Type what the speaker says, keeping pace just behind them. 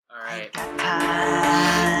Alright.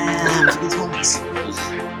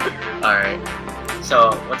 Alright.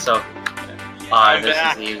 So, what's up? This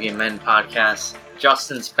is the Yu-Gi Men podcast.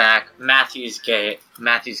 Justin's back. Matthew's gay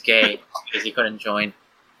because he couldn't join.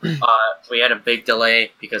 We had a big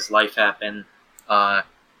delay because life happened.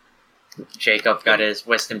 Jacob got his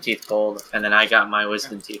wisdom teeth pulled, and then I got my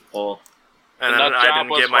wisdom teeth pulled. And then I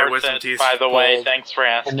didn't get my wisdom teeth by the pulled. way, thanks for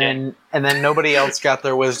asking. And then nobody else got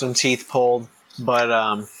their wisdom teeth pulled,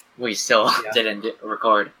 but we still didn't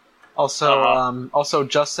record. Also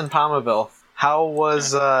Justin Palmerville. How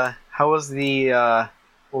was the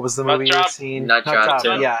what was the movie you've seen? Nut Job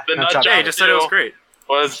 2. Yeah, The Nut Job Yeah, he just said it was great.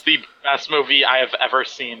 Was the best movie I have ever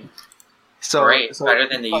seen. So, great, better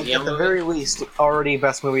than the Yu-Gi-Oh at the movie? very least, already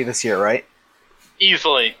best movie this year, right?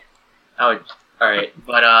 Easily. Oh, alright,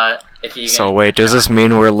 but if you So wait, does this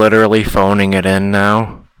mean we're literally phoning it in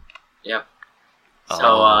now? Yep.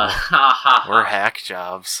 So, We're hack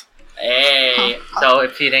jobs. Hey, so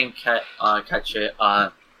if you didn't catch it, I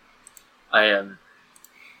am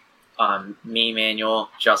me, Manuel,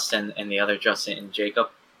 Justin, and the other Justin and Jacob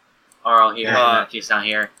are all here. Matthew's not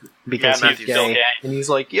here. Because Yeah, he's Matthew's still gay. gay. And he's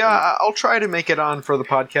like, yeah, I'll try to make it on for the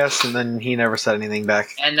podcast, and then he never said anything back.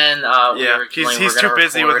 And then He's too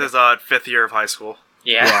busy with his 5th year of high school.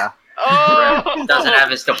 Yeah. Oh! Doesn't have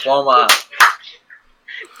his diploma.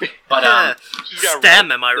 But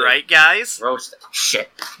STEM, am I right, guys? roast shit.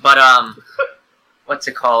 But what's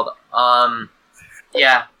it called?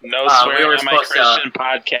 Yeah, No we swearing were on my supposed to- Christian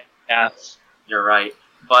podcast. you're right.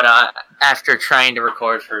 But after trying to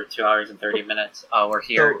record for 2 hours and 30 minutes, we're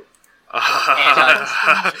here.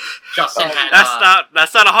 Justin had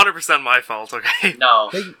That's not 100% my fault, okay? no.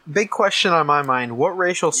 Big question on my mind. What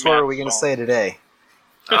racial slur are we going to say today?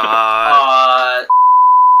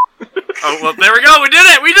 Oh, well, there we go! We did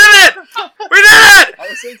it! We did it! We did it! I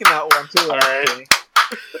was thinking that one, too. Alright.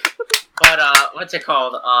 But what's it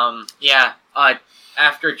called?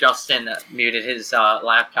 After Justin muted his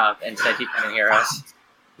laptop and said he couldn't hear us.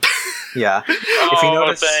 Yeah.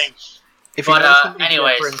 Thanks. If you But, notice the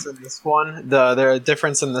anyways. difference in this one, the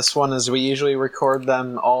difference in this one is we usually record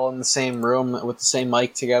them all in the same room with the same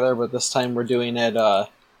mic together, but this time we're doing it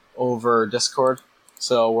over Discord.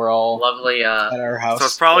 So we're all Lovely. at our house. So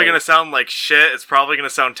it's probably gonna sound like shit, it's probably gonna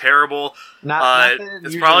sound terrible, not that it it's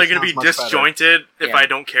usually probably gonna be sounds much better. disjointed if Yeah. I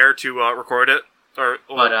don't care to record it, or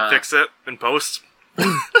fix it in post. It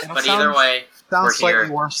But sounds- either way, sounds we're slightly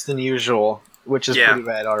here. worse than usual, which is Yeah. pretty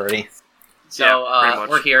bad already. So Yeah, pretty much.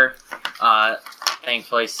 we're here.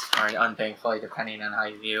 Thankfully or unthankfully, depending on how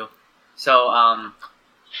you view. So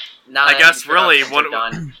now I that guess really introductions what-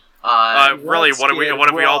 are done, Really, what have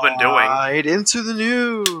we all been doing? Right into the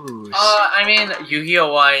news. I mean,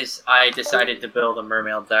 Yu-Gi-Oh! Wise, I decided to build a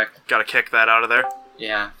mermaid deck. Gotta kick that out of there.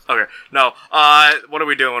 Yeah. Okay, no, what are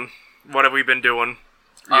we doing? What have we been doing,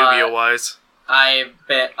 Yu-Gi-Oh! Wise? I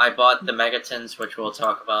bought the Megatons, which we'll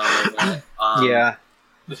talk about in a little bit. Yeah.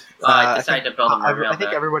 I decided to build a mermaid I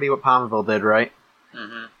think deck. everybody what Palmerville did, right?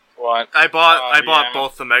 Mm-hmm. What? I bought yeah.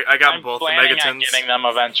 both the I got I'm both the planning on Megatons. getting them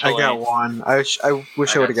eventually. I got one. I wish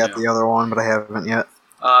I would have got two. the other one, but I haven't yet.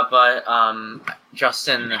 But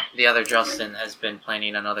Justin, the other Justin, has been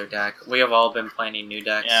planning another deck. We have all been planning new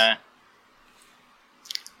decks. Yeah.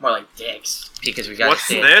 More like dicks, because we got. What's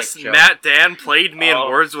this? Matt Dan played me in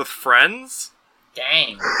Words with Friends?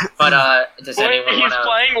 Dang. But does Wait, anyone he's want to?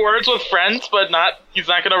 playing Words with Friends, but he's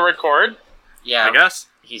not going to record? Yeah, I guess.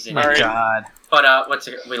 he's in. My Alright. God. But what's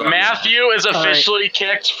it? We love Matthew is officially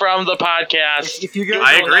kicked from the podcast. If you guys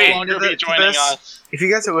I He will agree. no longer be joining us. If you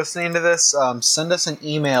guys are listening to this, send us an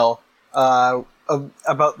email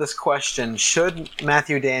about this question. Should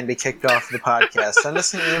Matthew Dan be kicked off the podcast? Send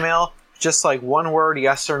us an email, just like one word,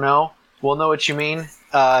 yes or no. We'll know what you mean.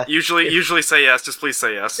 Usually say yes. Just please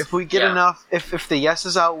say yes. If we get enough, if the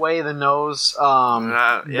yeses outweigh the nos,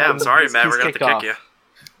 Yeah, I'm sorry, Matt. We're gonna have to kick you.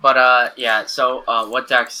 But yeah. So what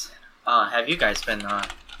decks have you guys been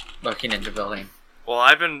looking into building? Well,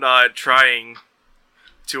 I've been trying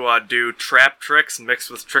to do trap tricks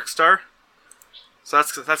mixed with Trickstar. So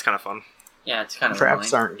that's kind of fun. Yeah, it's kind of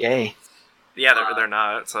traps aren't gay. Yeah, they're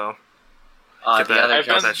not. So get the other that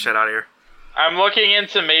Justin. shit out of here. I'm looking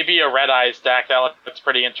into maybe a Red Eyes deck. That looks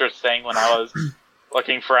pretty interesting when I was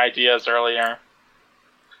looking for ideas earlier.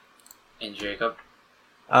 And Jacob.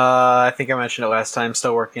 I think I mentioned it last time.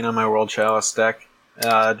 Still working on my World Chalice deck.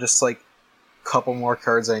 Just like a couple more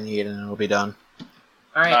cards I need, and it'll be done.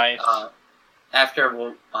 All right. Nice. After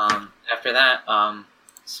that,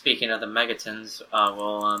 speaking of the Megatons,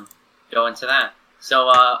 we'll go into that. So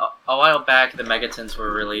a while back, the Megatons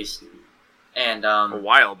were released, and A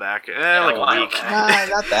while back, like a while week. back.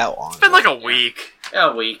 Not that long. It's been like a week.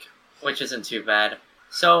 a week. which isn't too bad.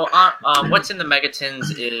 So, what's in the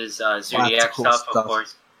Megatins is Zodiac cool stuff, stuff. of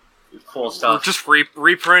course. Cool stuff. Just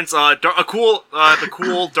reprints. The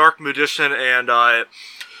cool Dark Magician and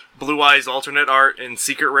Blue Eyes alternate art in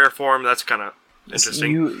secret rare form. That's kind of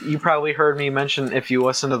interesting. You probably heard me mention, if you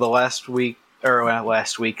listen to the last week, or not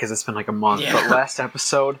last week because it's been like a month, Yeah. but last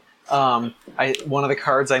episode, one of the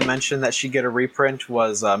cards I mentioned that she'd get a reprint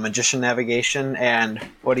was Magician Navigation, and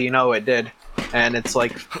what do you know, it did. And it's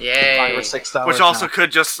like Yay. $5 or $6. Which also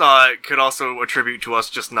now. could also attribute to us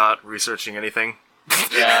just not researching anything.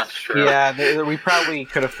 Yeah, true. Yeah, we probably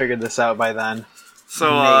could have figured this out by then.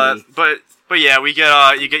 So, Maybe. but yeah, we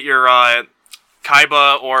get you get your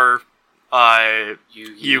Kaiba or Yugi. Or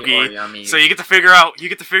Yugi. Yami. So you get to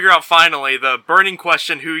figure out finally the burning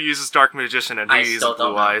question: who uses Dark Magician and who I uses still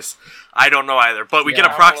don't Blue know. Eyes? I don't know either. But we get a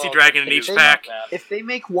Yeah. proxy Well, dragon in each they- pack. If they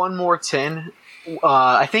make one more tin,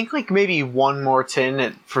 I think like maybe one more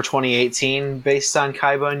tin for 2018 based on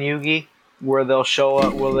Kaiba and Yugi, where they'll show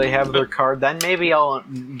up, will they have their card? Then maybe I'll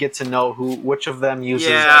get to know which of them uses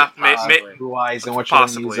Yeah, possibly. Blue Eyes and which of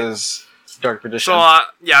them Possibly. uses Dark Magician. So,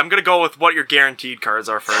 yeah, I'm gonna go with what your guaranteed cards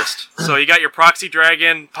are first. So you got your Proxy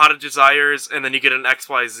Dragon, Pot of Desires, and then you get an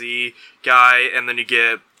XYZ guy, and then you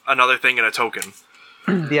get another thing and a token.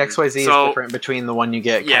 the XYZ So- is different between the one you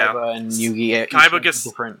get Yeah. Kaiba and Yugi. Each Kaiba one's gets-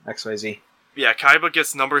 different XYZ. Yeah, Kaiba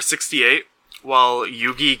gets number 68, while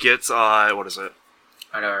Yugi gets, what is it?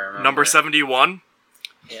 I don't remember. Number 71.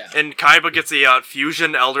 Yeah. And Kaiba gets a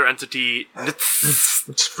Fusion Elder Entity, Which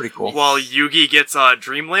is pretty cool. while Yugi gets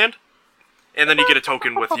Dreamland. And then you get a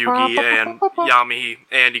token with Yugi and Yami,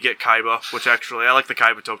 and you get Kaiba, which actually, I like the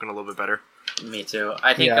Kaiba token a little bit better. Me too.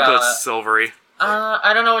 I think, Yeah. So it's silvery.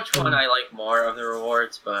 I don't know which one I like more of the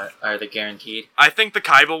rewards, but are they guaranteed? I think the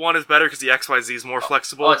Kaiba one is better because the XYZ is more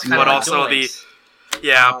flexible, Oh, it's kind but of like also Duel the Links.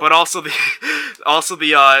 but also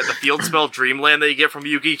the field spell Dreamland that you get from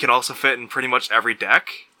Yugi can also fit in pretty much every deck.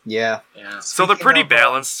 Yeah. Yeah. So they're Speaking pretty of,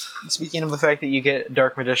 balanced. Speaking of the fact that you get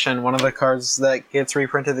Dark Magician, one of the cards that gets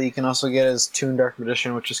reprinted that you can also get is Toon Dark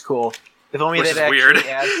Magician, which is cool. If only Which they'd is weird.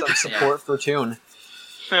 actually add some support for Toon,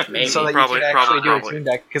 Maybe. so that Probably- you could actually do a probably. Toon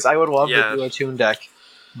deck. Because I would love Yeah. to do a Toon deck,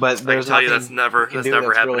 but I can there's tell you nothing that's never you can do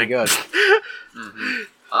that's happening. really good. Mhm.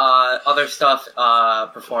 Other stuff,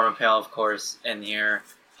 Perform Pale, of course, in here.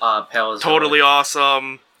 Pale is Totally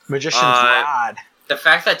awesome. Magician's Uh, Rod. The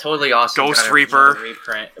fact that Totally Awesome Ghost got Reaper. another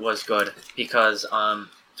reprint was good because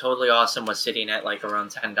Totally Awesome was sitting at like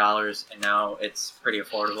around $10 and now it's pretty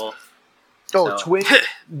affordable. Oh, so- Twin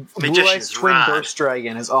Blue Eyes Magician's Twin Rod. Burst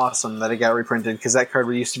Dragon is awesome that it got reprinted because that card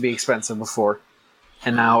used to be expensive before,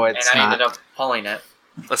 and now it's and I not. ended up pulling it.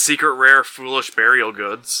 A secret rare Foolish Burial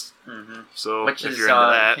Goods. Hmm. So Which if is you're into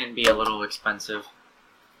that, can be a little expensive.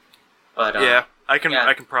 But yeah, I can yeah.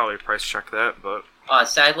 I can probably price check that, but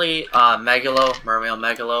sadly, Mermail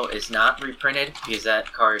Megalo is not reprinted because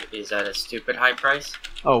that card is at a stupid high price.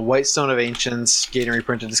 Oh, Whitestone of Ancients getting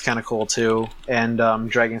reprinted is kind of cool too, and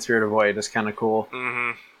Dragon Spirit of Void is kind of cool.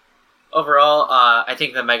 Overall, I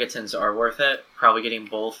think the Megatons are worth it. Probably getting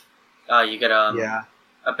both. You get Yeah,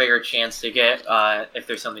 a bigger chance to get if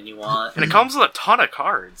there's something you want. and it comes with a ton of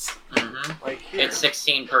cards. Hmm. Like here. It's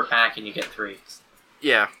 16 per pack, and you get 3.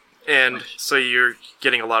 Yeah, and so you're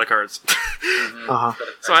getting a lot of cards. Mhm. Uh-huh. For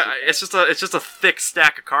the So price you it's just a thick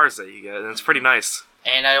stack of cards that you get, and it's pretty nice.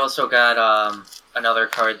 And I also got another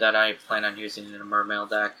card that I plan on using in a Mermail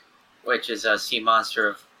deck, which is a Sea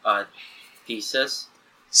Monster of Thesis.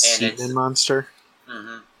 Seaman it's- Monster.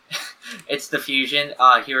 Hmm. It's the fusion.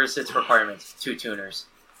 Here's its requirements: 2 tuners.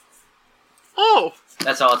 Oh,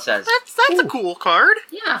 That's all it says. that's a cool card.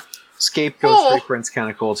 Yeah. Scapegoat Oh. reprint's kind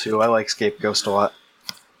of cool too. I like Scapegoat a lot.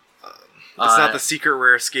 It's not the secret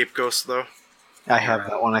rare Escape Ghost though. I have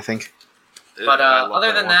that one, I think. But I love other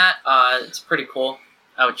than one. that, it's pretty cool.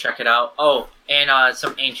 I would check it out. Oh, and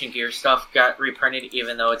some Ancient Gear stuff got reprinted,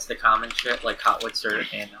 even though it's the common shit, like Hotwitzer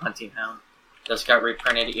and Hunting Hound. Those got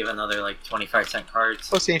reprinted, even though they're like 25-cent cards.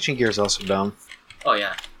 Plus, the Ancient Gear's also dumb. Oh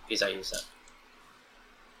yeah, because I use it.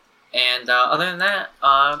 And other than that,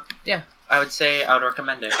 yeah, I would say I would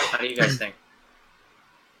recommend it. How do you guys think?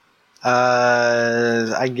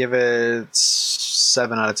 I give it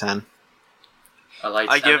 7 out of 10. A light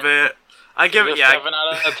I 7? give it. Is a 7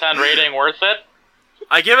 out of 10 rating worth it?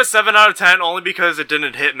 I give it 7 out of 10 only because it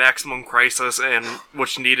didn't hit Maximum Crisis, and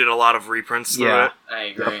which needed a lot of reprints through Yeah. it. I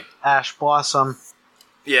agree. Ash Blossom.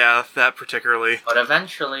 Yeah, that particularly. But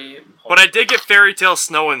eventually... But I did get Fairy Tale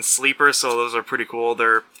Snow and Sleeper, so those are pretty cool.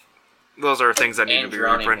 Those are things that need to and be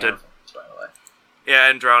Drowning reprinted. Mirror, by the way. Yeah,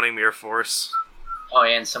 and Drowning Mirror Force. Oh,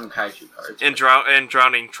 and some Kaiju cards. And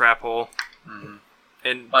Drowning Trap Hole. Mhm.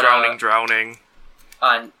 And But, Drowning.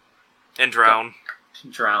 Uh, And drown.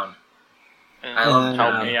 Drown. I love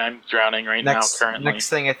help me, I'm drowning now currently. Next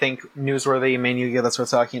thing I think newsworthy main Yu-Gi-Oh! That's what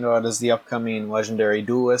we're talking about is the upcoming Legendary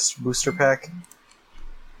Duelist booster pack.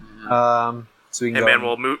 So we can Hey man,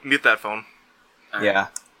 we'll mute that phone. Yeah,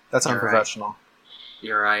 that's You're unprofessional. Right.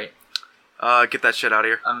 You're right. Get that shit out of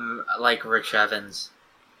here. I'm like Rich Evans.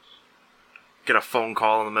 Get a phone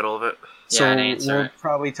call in the middle of it. So Yeah, and we'll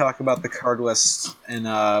probably talk about the card lists in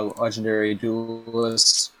Legendary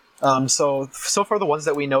Duelist. So far the ones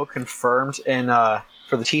that we know confirmed in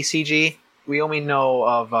for the TCG, we only know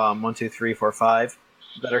of 1, 2, 3, 4, 5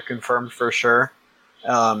 that are confirmed for sure.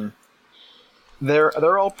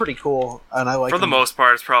 They're all pretty cool, and I like. For the most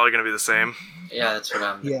part, it's probably going to be the same. Yeah, that's what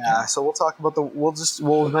I'm. Yeah, so we'll talk about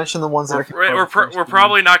we'll mention the ones that are confirmed. We're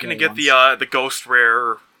probably not going to get the ghost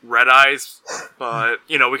rare red eyes, but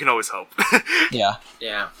we can always hope. Yeah.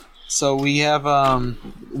 Yeah. So we have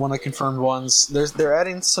one of the confirmed ones. They're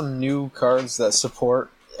adding some new cards that support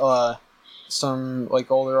some like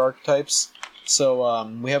older archetypes. So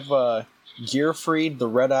we have Gearfried, the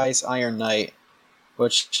Red Eyes Iron Knight,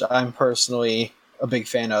 which I'm personally a big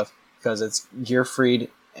fan of because it's Gearfried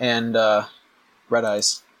and Red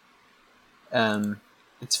Eyes, and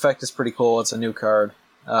its effect is pretty cool. It's a new card.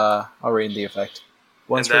 I'll read the effect.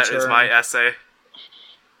 And that is my essay.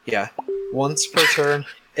 Yeah, once per turn.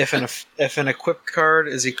 If an equipped card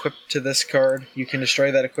is equipped to this card, you can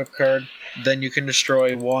destroy that equipped card. Then you can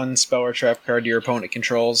destroy one spell or trap card your opponent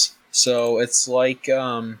controls. So it's like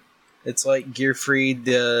Gearfried,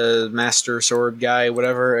 the Master Sword guy,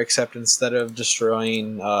 whatever. Except instead of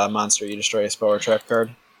destroying a monster, you destroy a spell or trap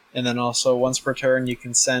card. And then also once per turn, you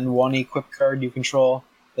can send one equipped card you control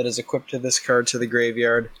that is equipped to this card to the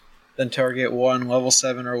graveyard. Then target one level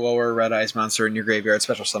 7 or lower Red Eyes monster in your graveyard.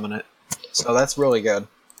 Special summon it. So that's really good.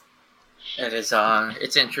 It is.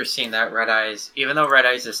 It's interesting that Red Eyes, even though Red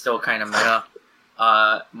Eyes is still kind of meta,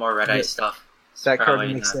 more Red Eyes stuff. That card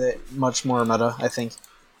makes it much more meta, I think.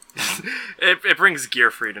 It brings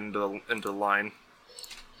Gearfried into the line.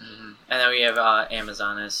 Mm-hmm. And then we have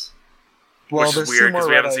Amazonas. Well, which is weird because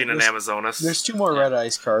we haven't seen an Amazonas. There's 2 more Red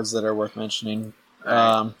Eyes cards that are worth mentioning.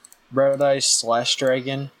 Red Eyes Slash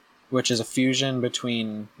Dragon, which is a fusion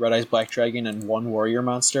between Red Eyes Black Dragon and one warrior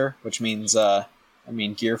monster, which means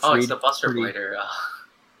Gearfried. Oh, it's the Buster Blader.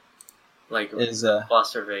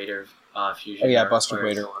 Buster Vader fusion. Oh yeah, Buster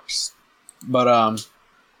Vader works. But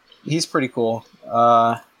he's pretty cool.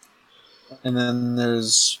 And then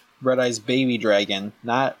there's Red Eyes Baby Dragon,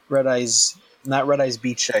 not Red Eyes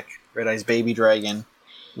B-Chick, Red Eyes Baby Dragon,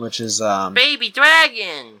 which is Baby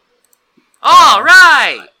Dragon. All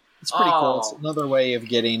right. It's pretty cool. It's another way of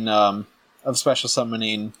getting of special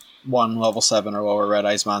summoning one level 7 or lower Red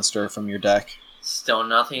Eyes monster from your deck. Still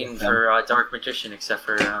nothing for Dark Magician except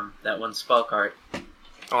for that one spell card.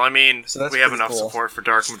 Well, I mean, So that's we have pretty enough cool. support for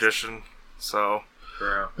Dark Magician, so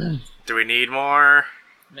True. do we need more?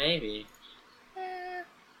 Maybe.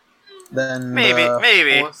 Then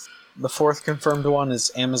Maybe. the fourth confirmed one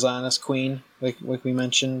is Amazonas Queen, like we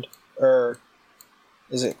mentioned, or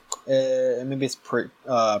is it? Maybe it's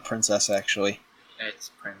Princess actually. It's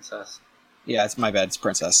Princess. Yeah, it's my bad. It's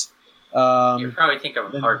Princess. You probably think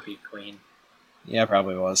of a Heartbeat Queen. Yeah,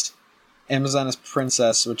 probably was. Amazonas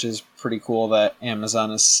Princess, which is pretty cool that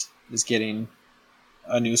Amazonas is getting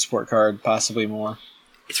a new support card, possibly more.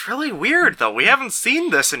 It's really weird though. We haven't seen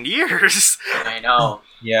this in years. I know.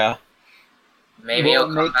 Yeah. Maybe Will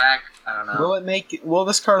it'll it come make- back. I don't know. Will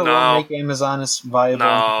this card No. alone make Amazonas viable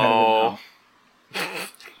and No. competitive?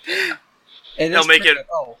 It It'll is make pretty it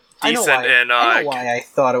good. I know decent why. and, I know why I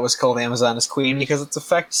thought it was called Amazonas Queen, because its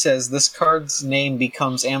effect says this card's name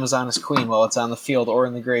becomes Amazonas Queen while it's on the field or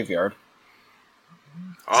in the graveyard.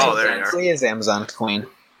 Oh, So there you are. It is Amazonas Queen.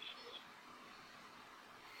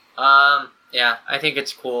 Yeah, I think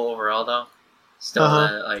it's cool overall though. Still,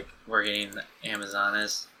 that, we're getting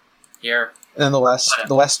Amazonas here. And then the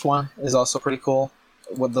last one is also pretty cool.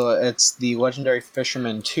 It's the Legendary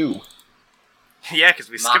Fisherman 2. Yeah, because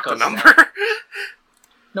we skipped a Mako's number.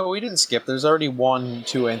 No, we didn't skip. There's already 1,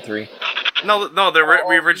 2, and 3. No,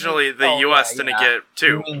 we originally the U.S. didn't get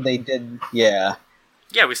 2. I mean, they did. Yeah,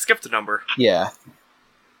 Yeah, we skipped a number. yeah.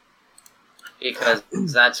 Because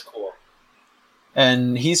that's cool.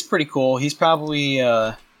 And he's pretty cool. He's probably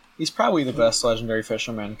the best Legendary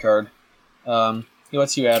Fisherman card. He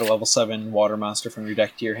lets you add a level 7 water monster from your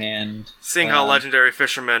deck to your hand. Seeing how Legendary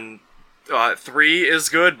Fisherman 3 is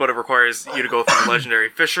good, but it requires you to go through Legendary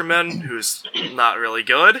Fisherman, who's not really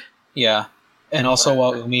good. Yeah. And also,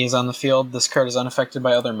 while Umi is on the field, this card is unaffected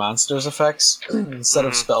by other monsters' effects instead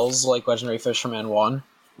of spells like Legendary Fisherman 1,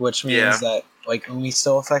 which means that Umi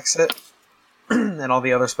still affects it. and all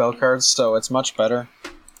the other spell cards, so it's much better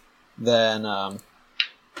than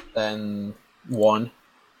 1,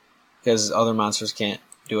 because other monsters can't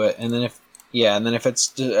do it. And then if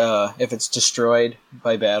it's destroyed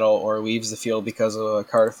by battle or leaves the field because of a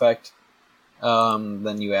card effect,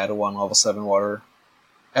 then you add one level 7 water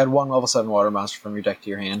monster from your deck to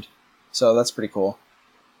your hand. So that's pretty cool.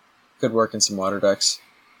 Could work in some water decks.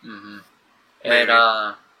 Mm-hmm. Maybe.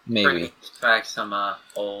 It Maybe. brings back some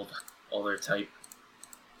older type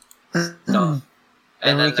stuff.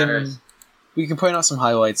 And then we can point out some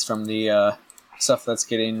highlights from the stuff that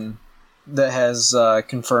has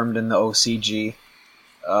confirmed in the OCG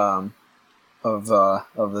of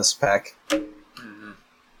this pack.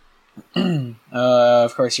 Mm-hmm.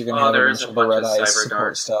 Of course, you're gonna have a there bunch is of the Red Eyes Cyber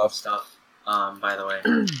Dark support stuff. By the way.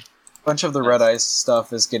 A bunch of the Red Eyes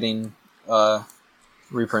stuff is getting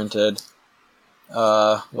reprinted.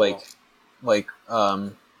 Like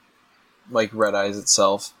Red Eyes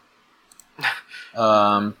itself.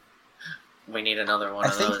 We need another one I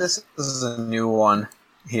of think those. this is a new one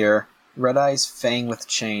here. Red Eyes Fang with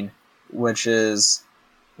Chain, which is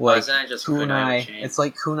like isn't that just kunai with chain? It's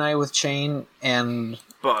like kunai with chain and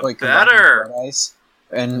But like combined better. with Red Eyes.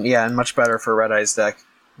 And much better for Red Eyes deck,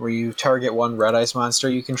 where you target one Red Eyes monster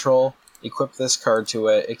you control, equip this card to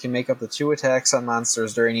it. It can make up to 2 attacks on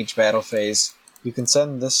monsters during each battle phase. You can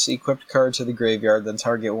send this equipped card to the graveyard, then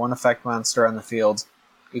target one effect monster on the field.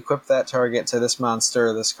 Equip that target to this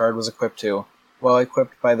monster this card was equipped to. While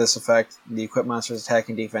equipped by this effect, the equipped monster's attack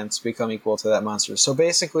and defense become equal to that monster. So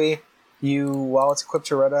basically, while it's equipped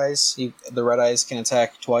to Red Eyes, the Red Eyes can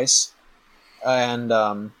attack twice, and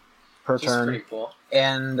per Which is turn. pretty cool.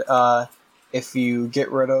 And if you get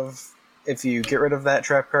rid of that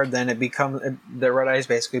trap card, then the Red Eyes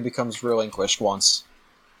basically becomes relinquished once.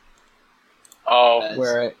 Oh,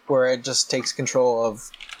 Where it just takes control of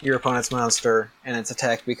your opponent's monster, and its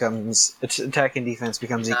attack and defense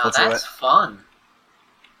becomes Now equal to it. that's fun.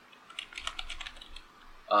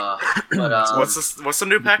 But What's the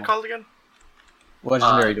new pack called again?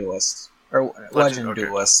 Legendary Duelist. Or Legend okay.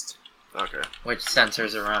 Duelist. Okay. which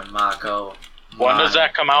centers around Mako. when does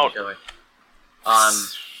that come out?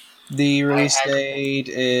 The release date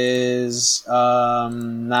is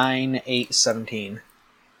 9/8/17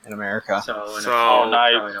 in America. So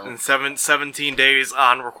nice. In 17 days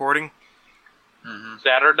on recording. Mm-hmm.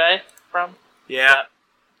 Saturday from? Yeah.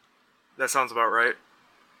 That sounds about right.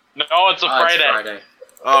 No, it's a Friday.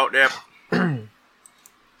 Oh, yep. I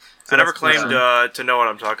never that's claimed awesome. to know what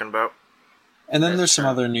I'm talking about. And then That's there's some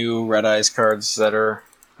true. other new Red Eyes cards that are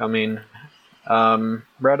coming.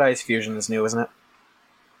 Red Eyes Fusion is new, isn't it?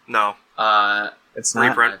 No. It's not.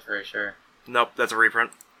 Reprint. I'm not very sure. Nope, that's a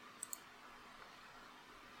reprint.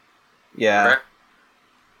 Yeah. Correct?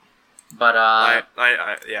 But I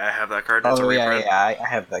have that card. That's a Oh reprint. yeah, I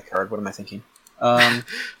have that card. What am I thinking? Then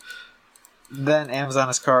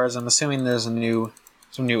Amazonist cards. I'm assuming there's some new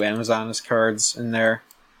Amazonist cards in there.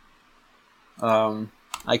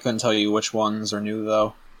 I couldn't tell you which ones are new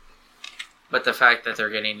though. but the fact that they're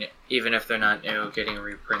getting, even if they're not new, getting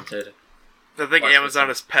reprinted. I think Plus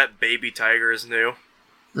Amazon's Pet Baby Tiger is new.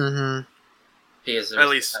 Mm-hmm. Because At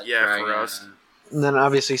least, yeah, for us. And then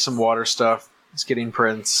obviously some water stuff. It's getting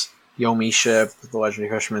prints. Yomi Ship, the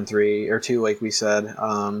Legendary Fisherman 3 or 2, like we said.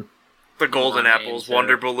 The Golden One Apples, Angel,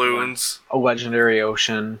 Wonder Balloons, A Legendary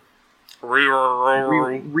Ocean.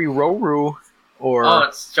 Riroru, Riroru, or Oh,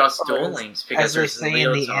 it's just or Duel as- Links because as they there's say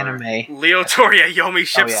in the Leotar. anime. Leotoria, Yomi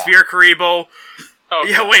Ship, Oh, yeah. Sphere Karibo. Oh,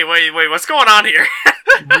 Yeah, wait, what's going on here?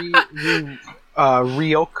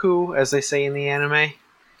 Ryoku, as they say in the anime.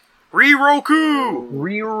 Riroku!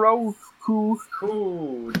 Ryoku.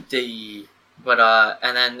 Cool. But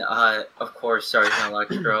and then of course Sergeant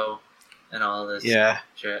Electro and all this Yeah,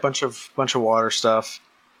 shit. bunch of water stuff.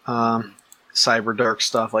 Cyber Dark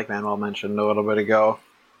stuff, like Manuel mentioned a little bit ago,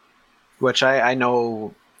 which I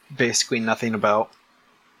know basically nothing about.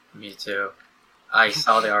 Me too. I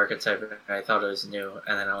saw the archetype and I thought it was new,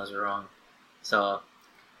 and then I was wrong. So,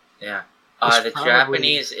 yeah. It's The probably-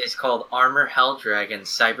 Japanese is called Armor Hell Dragon,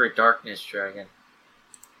 Cyber Darkness Dragon.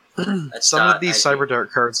 That's Some not of these IP. Cyber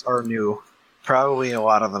Dark cards are new. Probably a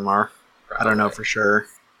lot of them are. I don't know for sure.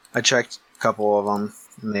 I checked a couple of them,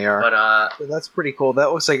 and they are. But So that's pretty cool.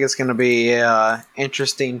 That looks like it's going to be an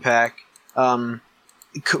interesting pack.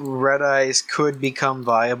 Red Eyes could become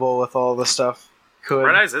viable with all the stuff. Could.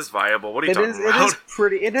 Red Eyes is viable. What are you It talking is. about?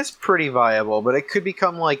 It is pretty viable, but it could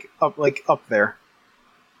become up there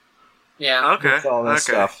yeah. Okay, with all this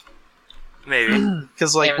okay. stuff. Maybe.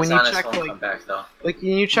 Because when you Amazoness check won't come back though. when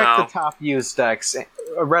you check No. the top used decks,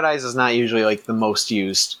 Red Eyes is not usually the most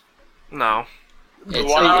used. No. The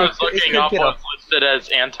It's one I like- was it looking could up get was up listed as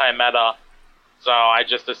anti-meta, so I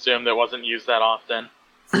just assumed it wasn't used that often.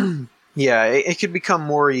 Yeah, it could become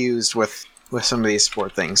more used with some of these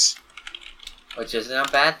sport things. Which isn't a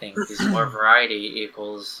bad thing, because more variety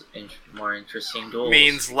equals more interesting duels.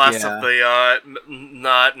 Means less Yeah. of the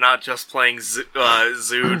not just playing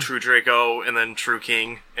Zoo, True Draco, and then True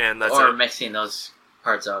King, and that's or it. mixing those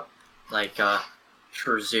parts up, like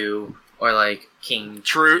True Zoo or like King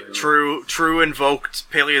True Zoo. invoked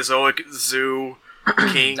Paleozoic Zoo,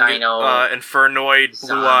 King, Dino, Infernoid, Blue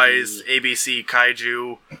Zombie. Eyes, ABC,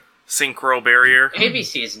 Kaiju, Synchro Barrier.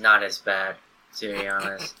 ABC is not as bad, to be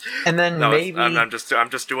honest. And then No, maybe I'm just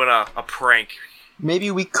doing a prank.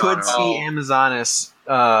 maybe we could Oh. see Amazonas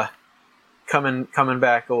coming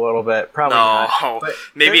back a little bit. Probably not. No, But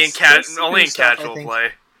maybe there's only in stuff, I casual think.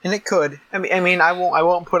 play. And it could. I mean, I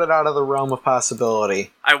won't put it out of the realm of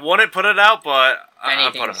possibility. I wouldn't put it out, but I'm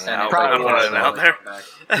Anything putting it extended out. Probably I'm putting it out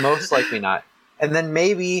there. Most likely not. And then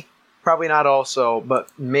maybe, probably not also, but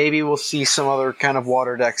maybe we'll see some other kind of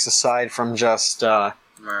water decks aside from just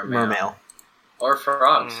Mermail. Or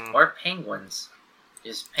frogs. Mhm. Or penguins.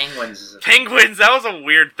 Just penguins is a Penguins. That was a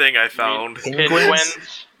weird thing I found.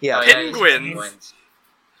 Penguins. Yeah. Oh, yeah, it's Penguins.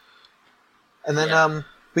 And then Yeah.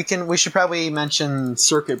 we should probably mention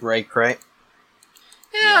Circuit Break, right?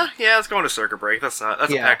 Yeah, it's going to Circuit Break. That's a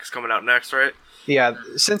Yeah. pack is coming out next, right? Yeah,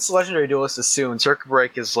 since Legendary Duelist is soon, Circuit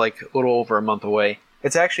Break is like a little over a month away.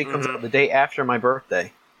 It actually comes Mhm. out the day after my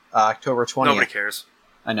birthday, October 20th. Nobody cares.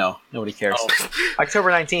 I know, nobody cares. Oh. October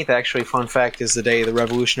 19th, actually, fun fact, is the day the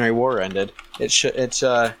Revolutionary War ended.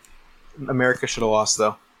 America should have lost,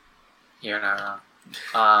 though. You're not wrong.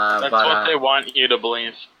 That's But what they want you to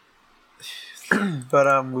believe.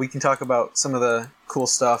 But we can talk about some of the cool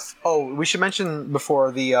stuff. Oh, we should mention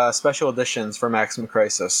before the special editions for Maximum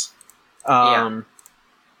Crisis. Or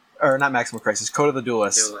not Maximum Crisis, Code of the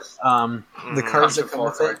Duelist. Duelist. The cards that come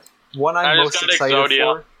with it. One I I'm just most got excited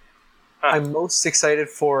Exodia. for. I'm most excited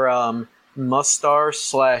for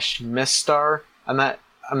Mustar/Mistar.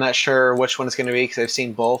 I'm not sure which one it's going to be because I've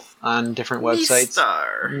seen both on different websites.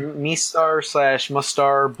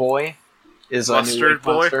 Mistar/Mustar Boy is a new Mustard Link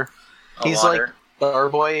Boy? monster. A He's water. like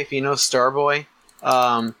Starboy, if you know Starboy,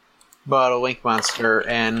 but a Link monster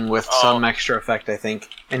and with Oh. some extra effect, I think.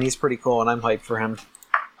 And he's pretty cool, and I'm hyped for him.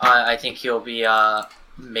 I think he'll be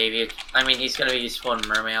maybe. I mean, he's gonna be useful in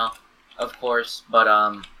Mermail, of course, but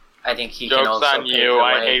I think he can Joke's also on pave you. the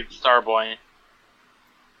I way. hate Starboy.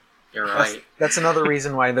 You're right. That's another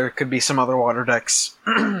reason why there could be some other water decks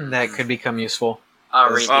that could become useful.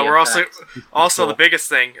 Read the We're effect. also Cool. the biggest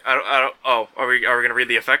thing. Are we gonna read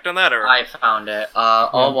the effect on that or? I found it.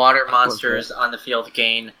 All Yeah. water monsters on the field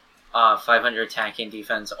gain 500 attack and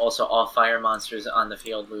defense. Also, all fire monsters on the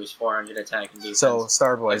field lose 400 attack and defense. So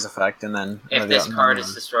Starboy's effect, and then if this card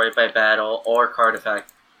is destroyed by battle or card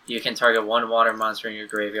effect, you can target one water monster in your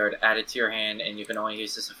graveyard, add it to your hand, and you can only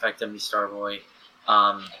use this effect on the Starboy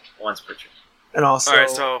once per turn. and also, All right,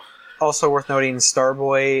 so also worth noting,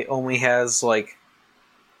 Starboy only has like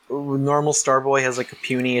normal Starboy has like a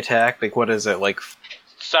puny attack. Like what is it? Like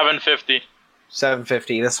 750.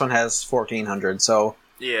 750. This one has 1400. So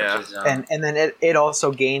yeah, Which is, and then it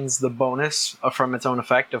also gains the bonus from its own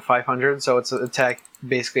effect of 500. So its attack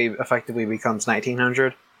basically effectively becomes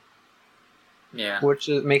 1900, yeah. which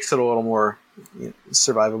makes it a little more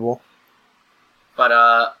survivable.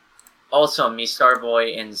 But also, me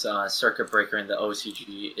Starboy and Circuit Breaker in the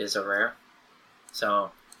OCG is a rare,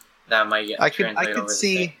 so that might get I translated over could the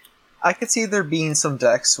see same. I could see there being some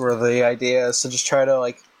decks where the idea is to just try to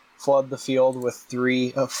like flood the field with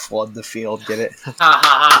three. Flood the field, get it? Ha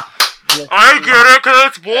ha I get it 'cause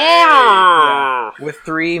it's water. With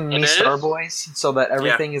three me is? Starboys, so that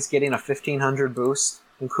everything is getting a 1500 boost,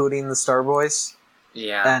 including the Starboys,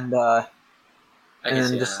 Yeah, and I can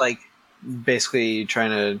see just that. like basically trying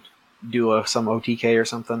to do some OTK or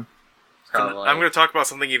something. Probably. I'm going to talk about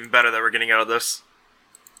something even better that we're getting out of this.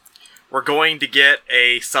 We're going to get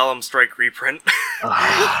a Solemn Strike reprint.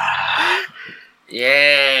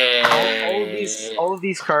 Yay! All of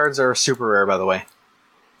these cards are super rare, by the way.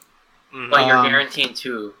 Mhm. But you're Um, guaranteed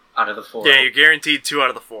 2 out of the 4. Yeah, you're guaranteed 2 out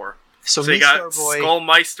of the 4. So, So me you got Starboy,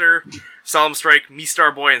 Skullmeister, Solemn Strike, Me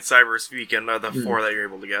Starboy, and Cyberus Beacon are the Mhm. 4 that you're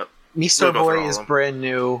able to get. me we'll go through all Starboy of is them. brand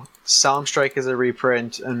new. Solemn Strike is a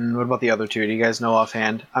reprint, and what about the other two? Do you guys know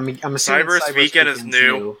offhand? I'm assuming Cyberus Beacon is Beacon's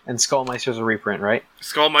new. and Skullmeister's a reprint, right?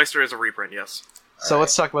 Skullmeister is a reprint, yes. So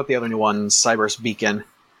let's talk about the other new ones, Cyberus Beacon.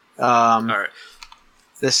 Alright.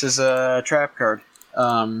 This is a trap card.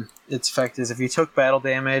 Its effect is if you took battle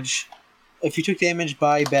damage if you took damage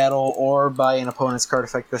by battle or by an opponent's card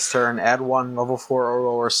effect this turn, add 1 level 4 or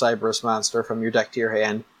lower Cyberus monster from your deck to your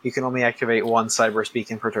hand. You can only activate 1 Cyberus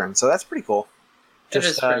beacon per turn, so that's pretty cool. It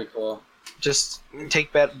is pretty cool. Just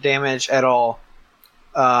take damage at all,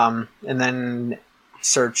 and then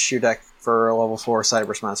search your deck for a level 4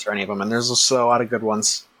 Cyberus monster, any of them, and there's also a lot of good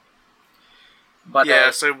ones. But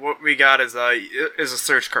so what we got is a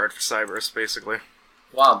search card for Cyberus, basically.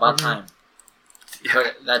 Wow, about time. Yeah.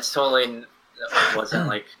 But that's totally wasn't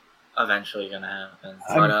like eventually gonna happen.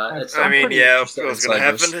 But it's. I mean, yeah, it was gonna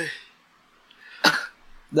happen.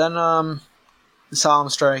 Then Solemn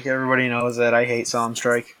Strike. Everybody knows that I hate Solemn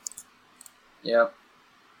Strike. Yep,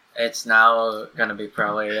 it's now gonna be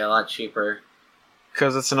probably a lot cheaper.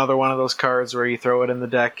 Because it's another one of those cards where you throw it in the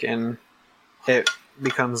deck and it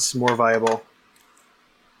becomes more viable.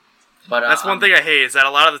 But that's one thing I hate, is that a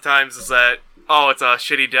lot of the times is that, oh, it's a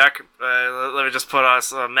shitty deck, let me just put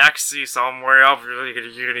us a Maxi somewhere else, you're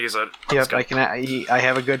going to use it. Yep, I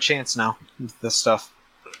have a good chance now with this stuff.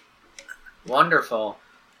 Wonderful.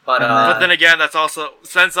 But then again, that's also,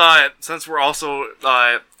 since we're also,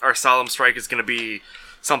 our Solemn Strike is going to be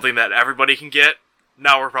something that everybody can get,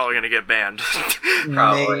 now we're probably going to get banned.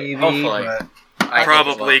 Probably. Maybe, hopefully.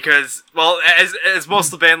 Probably, because, well, as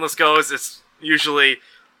most of the ban list goes, it's usually,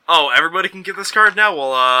 oh, everybody can get this card now?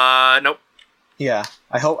 Well, nope. Yeah,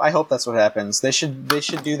 I hope that's what happens. They should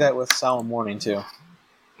do that with Solemn Warning, too.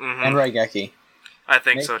 Mm-hmm. And Raigeki. I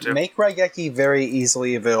think so, too. Make Raigeki very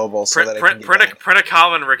easily available so that it can get banned. Print a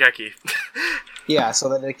common Raigeki. Yeah, so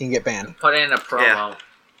that it can get banned. Put in a promo.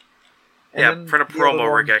 Yeah, print a promo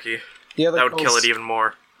Raigeki. That would kill it even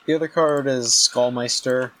more. The other card is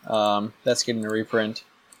Skullmeister. That's getting a reprint.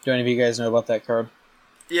 Do any of you guys know about that card?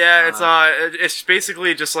 Yeah, it's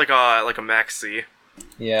basically just like a Maxi.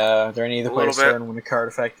 Yeah, during either player's turn, when a card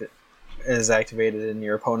effect is activated in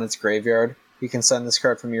your opponent's graveyard, you can send this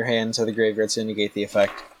card from your hand to the graveyard to negate the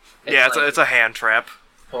effect. It's a hand trap.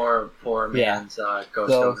 Poor man's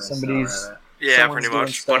Ghost Ogre. Yeah, pretty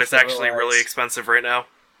much. But it's actually really expensive right now.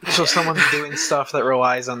 So someone's doing stuff that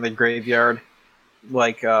relies on the graveyard,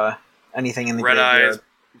 like anything in the Red graveyard. Eyes,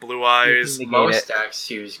 Blue Eyes. Most decks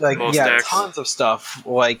use tons of stuff.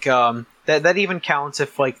 Like that even counts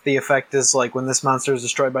if like the effect is like when this monster is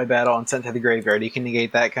destroyed by battle and sent to the graveyard. You can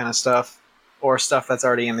negate that kind of stuff, or stuff that's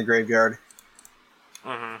already in the graveyard.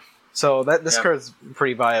 Mm-hmm. So this card's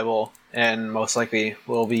pretty viable and most likely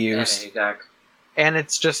will be used. And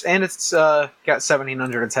it's got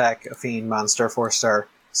 1700 attack, a fiend monster, 4-star.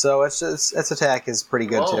 So its attack is pretty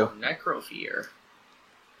good too. Necrofear.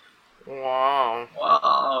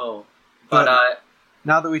 Wow. But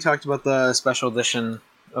now that we talked about the special edition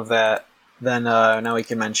of that, then now we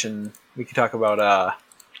can talk about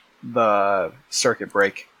the Circuit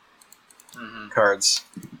Break cards.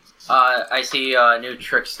 I see new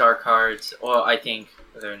Trickstar cards. Well, I think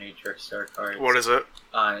they're new Trickstar cards. What is it?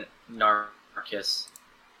 Narcus.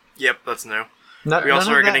 Yep, that's new. We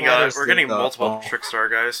also are getting multiple Trickstar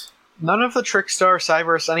guys. None of the Trickstar,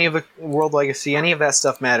 Cyberus, any of the World Legacy, any of that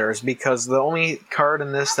stuff matters, because the only card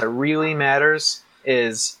in this that really matters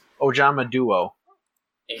is Ojama Duo.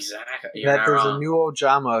 Exactly. There's a new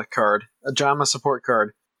Ojama card, Ojama support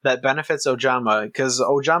card, that benefits Ojama, because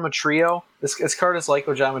Ojama Trio, this card is like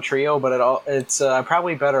Ojama Trio, but it's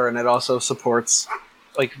probably better, and it also supports,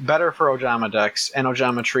 like, better for Ojama decks, and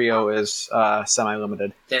Ojama Trio is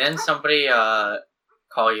semi-limited. Didn't somebody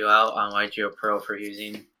call you out on YGO Pro for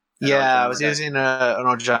using... Yeah, I was using an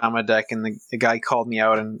Ojama deck, and the guy called me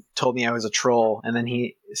out and told me I was a troll, and then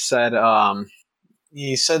he said that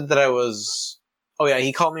I was... Oh yeah,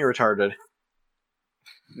 he called me retarded.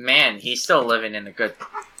 Man, he's still living in a good...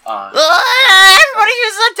 everybody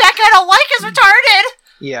uses a deck I don't like is retarded!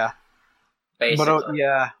 Yeah. Basically. But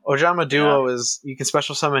Ojama Duo is, you can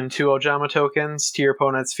special summon 2 Ojama tokens to your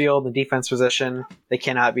opponent's field in defense position. They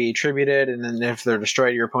cannot be attributed, and then if they're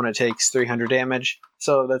destroyed, your opponent takes 300 damage.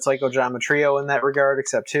 So that's like Ojama Trio in that regard,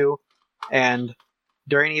 except 2. And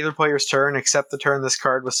during either player's turn, except the turn this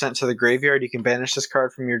card was sent to the graveyard, you can banish this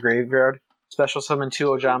card from your graveyard. Special summon 2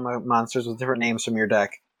 Ojama monsters with different names from your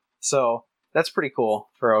deck. So that's pretty cool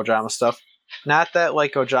for Ojama stuff. Not that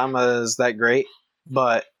like Ojama is that great,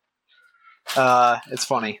 but it's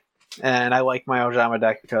funny. And I like my Ojama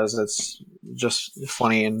deck because it's just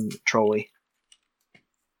funny and trolly.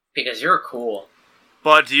 Because you're cool.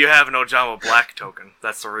 But do you have an Ojama Black token?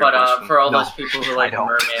 That's the real question. For all those people who like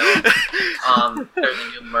Mermail, there's a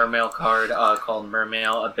new Mermail card called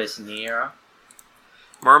Mermail Abyssiniera.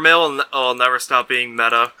 Mermail will never stop being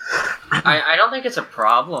meta. I don't think it's a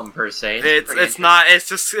problem per se. It's not. It's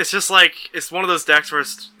just like it's one of those decks where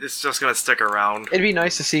it's just gonna stick around. It'd be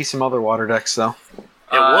nice to see some other water decks, though.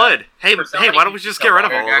 It would. Hey, why don't we just get rid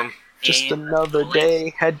of all of them? Just another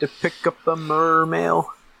day, had to pick up the mermail.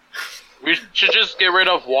 We should just get rid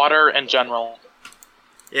of water in general.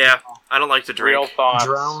 Yeah, I don't like to drink. Real thoughts.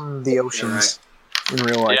 Drown the oceans in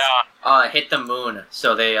real life. Yeah. Hit the moon,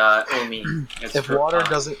 so they umi.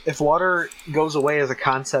 If water goes away as a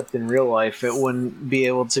concept in real life, it wouldn't be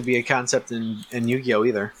able to be a concept in Yu-Gi-Oh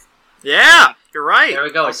either. Yeah, you're right. There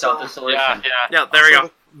we go. We solved the solution. Yeah, there we go.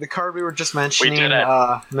 The card we were just mentioning, did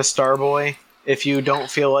it. Miss Starboy. If you don't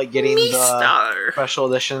feel like getting the special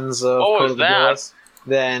editions of What Code was of the that? Duelist,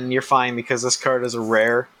 then you're fine because this card is a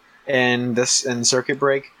rare in Circuit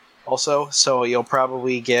Break also, so you'll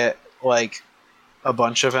probably get like a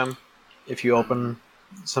bunch of him if you open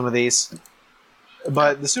some of these.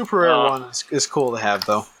 But the super rare one is cool to have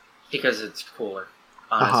though. Because it's cooler,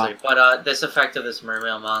 honestly. But this effect of this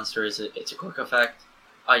mermail monster it's a quick effect.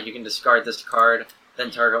 You can discard this card, then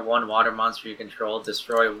target one water monster you control,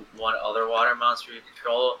 destroy one other water monster you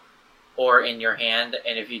control, or in your hand,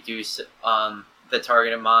 and if you do, the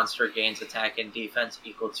targeted monster gains attack and defense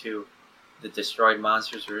equal to the destroyed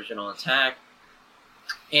monster's original attack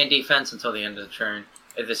and defense until the end of the turn.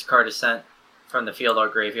 If this card is sent from the field or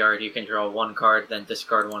graveyard, you can draw one card, then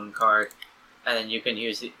discard one card, and then you can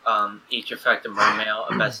use each effect of Mermail,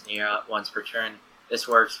 a Besnia, once per turn. This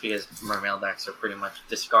works because Mermail decks are pretty much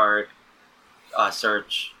discard,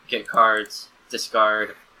 search, get cards,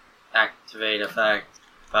 discard, activate effect,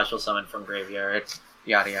 special summon from graveyard,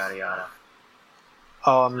 yada yada yada.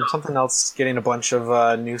 Something else getting a bunch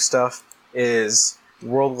of new stuff is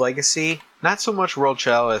World Legacy. Not so much World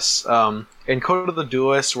Chalice. In Code of the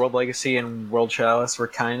Duelist, World Legacy and World Chalice were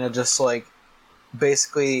kind of just like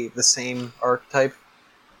basically the same archetype.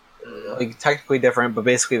 Like technically different, but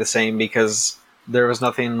basically the same because there was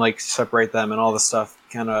nothing like to separate them and all the stuff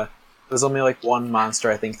kind of. There's only like one monster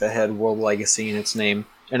I think that had World Legacy in its name,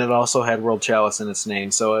 and it also had World Chalice in its name.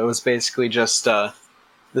 So it was basically just the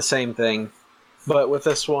same thing. But with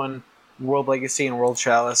this one, World Legacy and World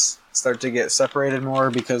Chalice start to get separated more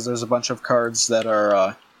because there's a bunch of cards that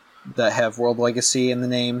are that have World Legacy in the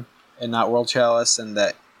name and not World Chalice, and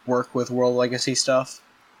that work with World Legacy stuff.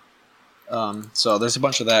 So there's a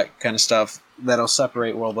bunch of that kind of stuff that'll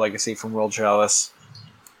separate World Legacy from World Chalice,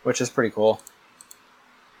 which is pretty cool.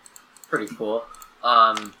 Pretty cool.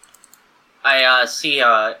 I see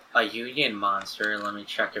a Union monster. Let me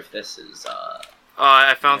check if this is.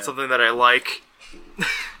 I found something that I like.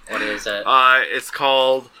 What is it? It's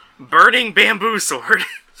called Burning Bamboo Sword.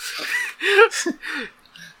 It's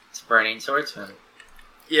Burning Swordsman.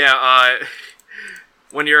 Yeah.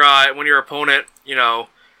 When your opponent, if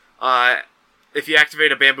you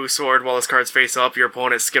activate a bamboo sword while this card's face up, your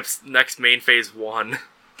opponent skips next main phase 1.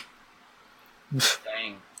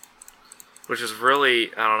 Dang. Which is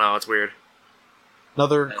really, I don't know, it's weird.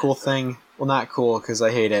 Another cool thing, well not cool because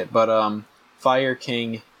I hate it, but Fire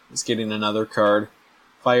King is getting another card.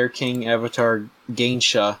 Fire King Avatar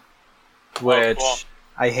Gainsha, which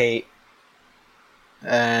I hate.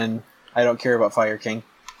 And I don't care about Fire King.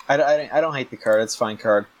 I don't hate the card, it's a fine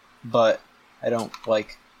card, but I don't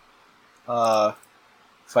like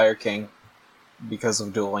Fire King because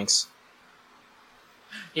of Duel Links.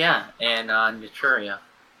 Yeah, and Naturia.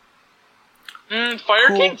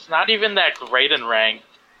 Fire King's not even that great in ranked.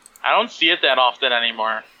 I don't see it that often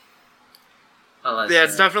anymore. Yeah,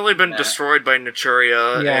 it's definitely been destroyed by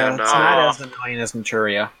Naturia. Yeah, and, it's not as annoying as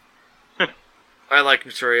Naturia. I like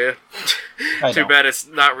Naturia. Too bad it's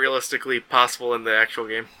not realistically possible in the actual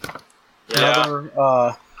game.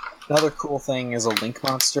 Yeah. Another cool thing is a Link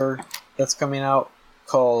monster that's coming out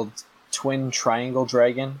called Twin Triangle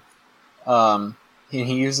Dragon. He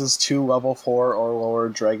uses 2 level 4 or lower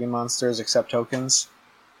dragon monsters except tokens.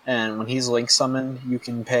 And when he's Link summoned, you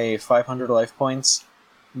can pay 500 life points,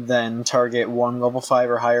 then target 1 level 5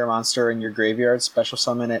 or higher monster in your graveyard, special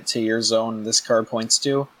summon it to your zone this card points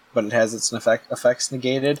to, but it has its effects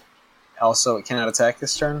negated. Also, it cannot attack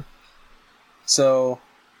this turn. So,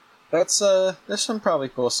 there's some probably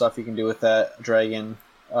cool stuff you can do with that dragon.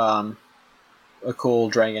 A cool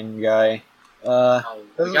dragon guy. We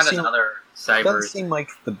got another Cyber. Doesn't seem like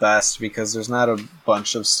the best because there's not a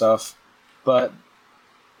bunch of stuff, but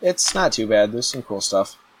it's not too bad. There's some cool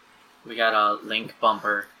stuff. We got a Link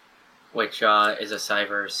Bumper, which is a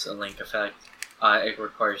Cyberse Link effect. It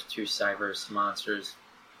requires 2 Cyberse monsters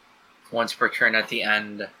once per turn at the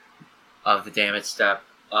end of the damage step.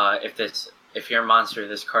 If this if your monster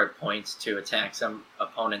this card points to attack some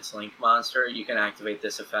opponent's Link monster, you can activate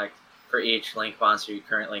this effect for each Link monster you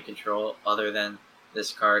currently control other than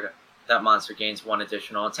this card. That monster gains 1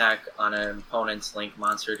 additional attack on an opponent's Link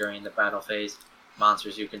monster during the battle phase.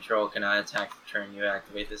 Monsters you control cannot attack the turn you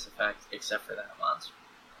activate this effect, except for that monster.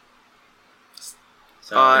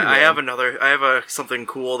 So, I have something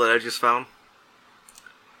cool that I just found.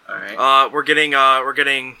 Alright. We're getting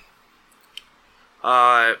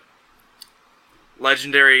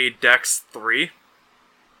Legendary Dex 3.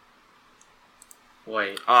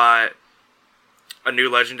 Wait. A new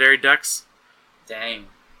Legendary Dex. Dang.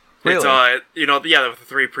 Really? It's the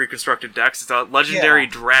 3 pre-constructed decks. It's a Legendary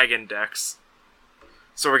Dragon Dex.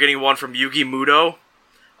 So we're getting one from Yugi Muto,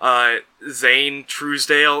 Zane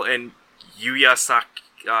Truesdale, and Yuya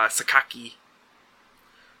Sakaki.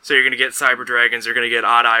 So you're gonna get Cyber Dragons, you're gonna get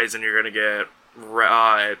Odd Eyes, and you're gonna get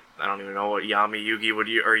I don't even know what Yami Yugi would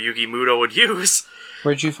or Yugi Muto would use.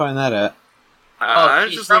 Where'd you find that at? I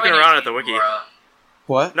was just looking around at the wiki.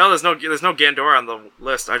 What? No, there's no Gandora on the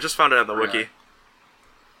list. I just found it on the wiki.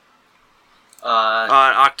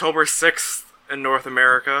 October 6th in North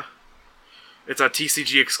America. It's a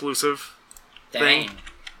TCG exclusive. Dang. thing.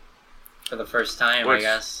 For the first time, Which- I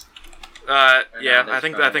guess. Yeah, I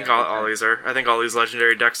think all these are. I think all these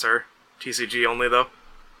legendary decks are TCG only though.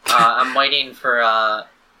 I'm waiting for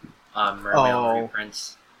Mermail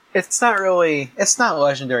reprints. It's not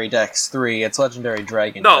Legendary Dex 3, it's Legendary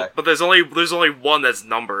Dragon No, Dex. but there's only one that's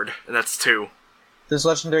numbered, and that's 2. There's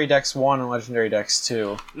Legendary Dex 1 and Legendary Dex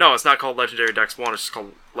 2. No, it's not called Legendary Dex 1, it's just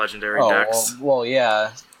called Legendary Dex. Well,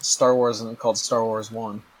 yeah. Star Wars isn't called Star Wars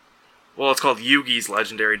 1. Well, it's called Yugi's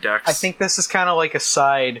Legendary Dex. I think this is kind of like a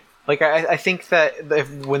side. Like, I think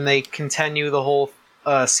that when they continue the whole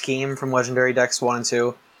scheme from Legendary Dex 1 and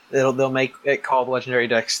 2, they'll make it called Legendary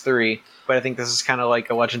Dex 3. But I think this is kind of like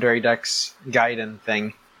a Legendary Dex Gaiden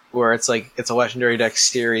thing, where it's like it's a Legendary Dex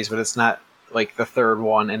series, but it's not like the third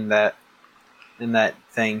one in that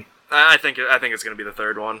thing. I think it's going to be the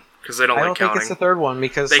third one, because they don't like counting. I don't think it's the third one,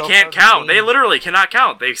 because they can't count. They literally cannot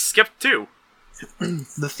count. They skipped 2.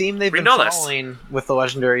 The theme they've been following with the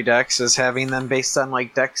Legendary decks is having them based on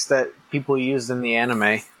like decks that people used in the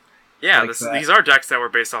anime. Yeah, like these are decks that were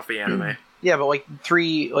based off the anime. Yeah, but like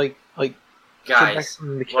 3 like Guys,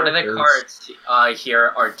 one of the cards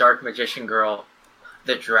here are Dark Magician Girl,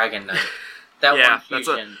 the Dragon Knight. That Yeah, one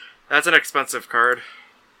fusion that's an expensive card.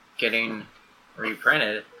 getting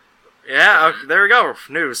reprinted. Yeah, there we go.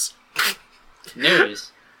 News.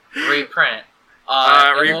 News. Reprint.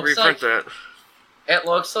 Reprint that. It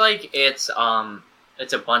looks like it's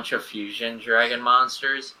a bunch of fusion dragon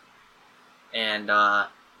monsters, and yeah.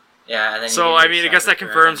 And then So I mean, I guess that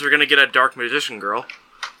confirms we're gonna get a Dark Magician Girl.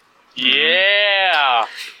 Yeah.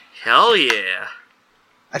 Hell yeah!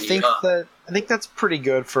 I think that's pretty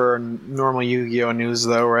good for normal Yu-Gi-Oh news,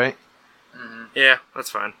 though, right? Mhm. Yeah, that's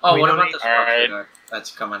fine. Oh, We what don't about need- the structure deck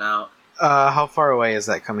that's coming out? How far away is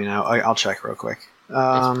that coming out? I'll check real quick.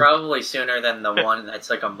 It's probably sooner than the one that's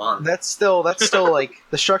like a month. That's still like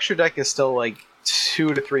the structure deck is still like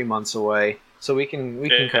 2 to 3 months away, so we can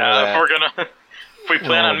cover If that. we're gonna, if we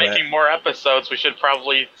plan on making more episodes, we should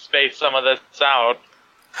probably space some of this out.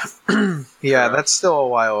 Yeah, that's still a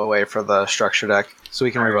while away for the structure deck, so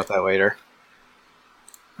we can worry about that later.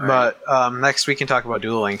 Alright. But next we can talk about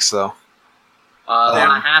Duel Links, though.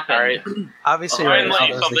 That happened. Alright. Obviously, right now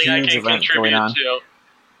Finally, there's a something I huge can event going on. contribute to.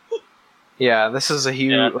 Yeah, this is a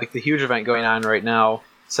huge, Yeah. like the huge event going on right now.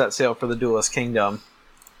 Set sail for the Duelist Kingdom.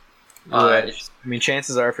 Which, I mean,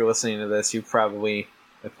 chances are, if you're listening to this, you probably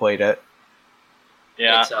have played it.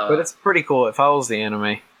 Yeah. But it's pretty cool. It follows the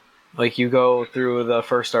anime. Like, you go through the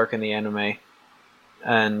first arc in the anime,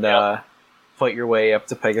 and fight your way up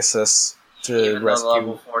to Pegasus to even the rescue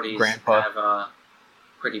level 40s Grandpa. have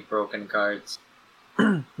pretty broken cards.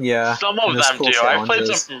 Yeah, Some and of there's them cool do. I played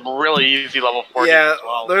challenges. some really easy level 40s Yeah, as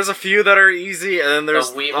well. there's a few that are easy, and then there's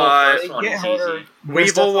The Weevil first one get is harder. easy. There's Weevil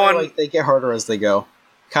definitely, one. like, they get harder as they go.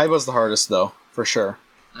 Kaiba's the hardest, though, for sure.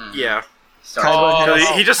 Mhm. Yeah, Sorry. Kaiba so has-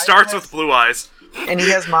 he just Kaiba starts has- with blue eyes. And he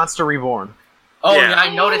has Monster Reborn. Oh, Yeah. yeah, I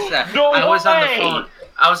noticed that. No I was on the way! phone.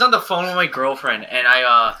 I was on the phone with my girlfriend, and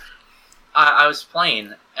I was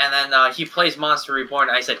playing, and then he plays Monster Reborn.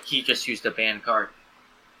 And I said he just used a banned card.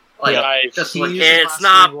 Like, Yeah. Nice. just He like uses It's Monster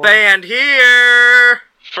not Reborn. banned here.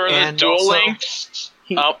 For the And Duel also- Links,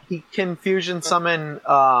 He can fusion summon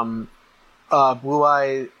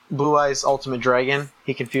Blue Eye's Ultimate Dragon.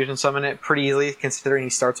 He can fusion summon it pretty easily, considering he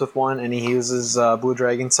starts with one, and he uses Blue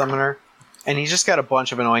Dragon Summoner. And he's just got a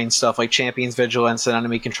bunch of annoying stuff, like Champion's Vigilance and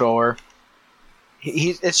Enemy Controller.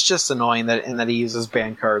 It's just annoying that he uses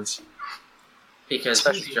banned cards. because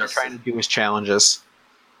especially he's if you're just trying to do his challenges.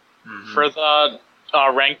 Mhm. For the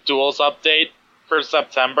ranked duels update for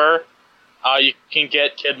September, you can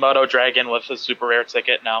get Kid Moto Dragon with a super rare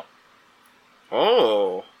ticket now.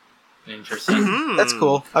 Oh. Interesting. That's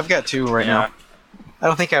cool. I've got 2 right Yeah. now. I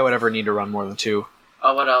don't think I would ever need to run more than 2.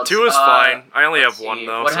 Oh, what else? 2 is fine. I only Let's have 1 see.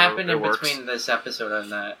 though. What so happened it in works. between this episode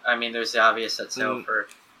and that? I mean, there's the obvious set sail for.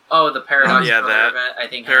 Oh, the Paradox Yeah, Brother that. event. I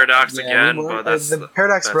think Paradox Yeah, again, we were- but that's the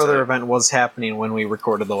Paradox that's Brother it. event was happening when we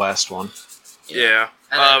recorded the last one. Yeah.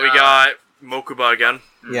 And then, we got Mokuba again.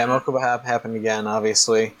 Yeah, Mokuba happened again,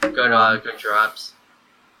 obviously. Good, good drops.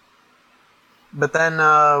 But then,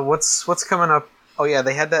 what's coming up? Oh yeah,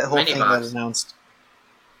 they had that whole Mini thing box. that announced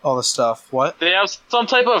all the stuff. What? They have some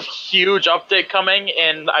type of huge update coming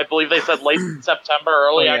in, I believe they said late September,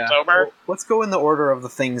 early Oh, yeah. October. Well, let's go in the order of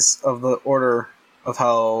the order of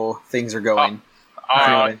how things are going.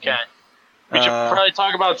 Oh, okay. We should probably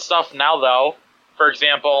talk about stuff now, though. For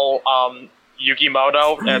example,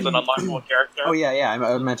 Yugimoto as an unlockable character. Oh yeah,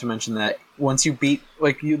 I meant to mention that. Once you beat,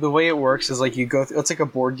 the way it works is you go. It's like a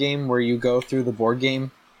board game where you go through the board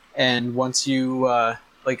game, and once you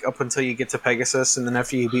up until you get to Pegasus, and then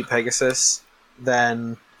after you beat Pegasus,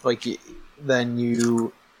 then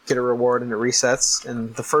you get a reward and it resets.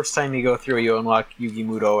 And the first time you go through, you unlock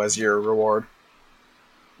Yugimoto as your reward,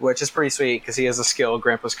 which is pretty sweet because he has a skill,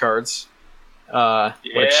 Grandpa's Cards. Yeah.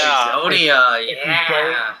 Exodia,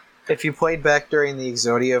 yeah. If you played back during the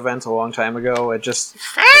Exodia event a long time ago, it just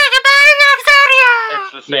It's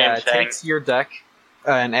the same it thing. takes your deck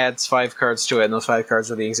and adds 5 cards to it, and those 5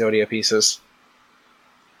 cards are the Exodia pieces,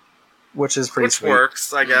 which is pretty Which sweet.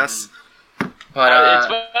 works, I guess. But It's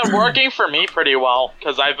been working for me pretty well,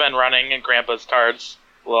 because I've been running Grandpa's Cards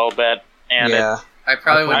a little bit, and Yeah, I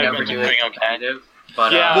probably would I've never been do doing it okay. competitive.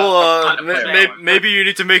 But Yeah. Well, kinda play that one. maybe you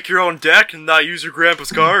need to make your own deck and not use your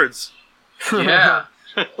grandpa's cards. yeah.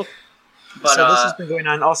 But so this has been going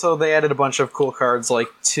on. Also, they added a bunch of cool cards like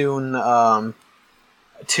Barrel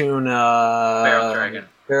Dragon,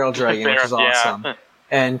 which is awesome. Yeah.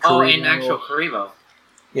 And oh, Karibo, and actual Karibo.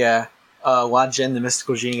 yeah, Lajin, the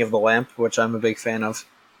Mystical Genie of the Lamp, which I'm a big fan of.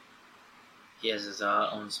 He has his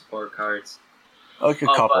own support cards. I like a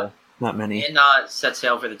Oh, couple, not many. In Set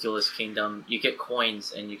Sail for the Duelist Kingdom, you get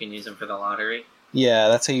coins and you can use them for the lottery. Yeah,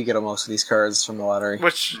 that's how you get most of these cards from the lottery.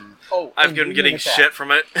 Which Oh, I've been getting shit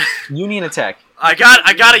from it. Union Attack. I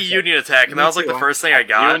got a Union Attack, and that was like Me the too. first thing I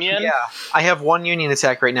got. Union? Yeah, I have 1 Union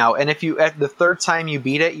Attack right now, and if you at the 3rd time you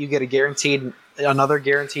beat it, you get another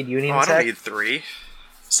guaranteed Union Oh, I Attack. don't need 3.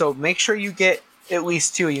 So make sure you get at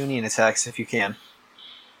least 2 Union Attacks if you can.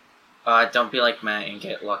 Don't be like Matt and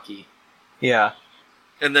get lucky. Yeah.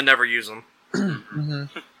 And then never use them. Mm-hmm.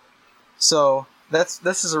 So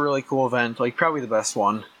this is a really cool event, probably the best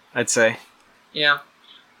one, I'd say. Yeah.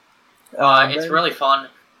 It's then- really fun.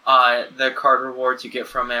 The card rewards you get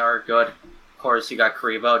from it are good. Of course, you got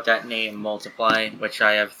Karibo, Detonate, and Multiply, which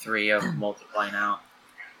I have 3 of Multiply now.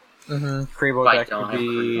 Karibo I deck don't would have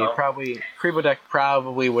be Karibo. Karibo deck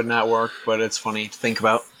probably would not work, but it's funny to think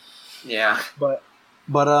about. Yeah. But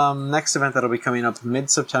next event that'll be coming up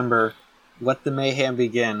mid-September, Let the Mayhem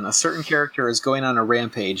Begin. A certain character is going on a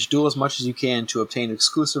rampage. Duel as much as you can to obtain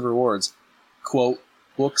exclusive rewards. Quote,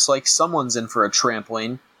 looks like someone's in for a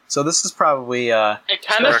trampoline. So this is probably It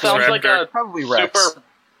kind of Rex sounds like a probably Rex.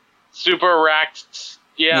 super Rex.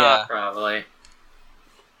 Yeah. Probably.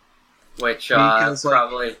 Which, Because,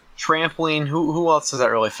 probably... Trampoline, who else does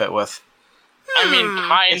that really fit with? I mean,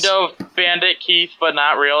 kind of Bandit Keith, but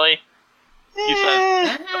not really. He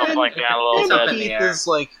said stuff like that a It's little up bit. in the Keith air.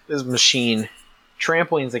 is machine.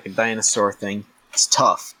 Trampoline's like a dinosaur thing. It's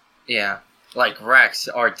tough. Yeah. Like Rex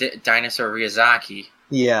or Dinosaur Ryazaki.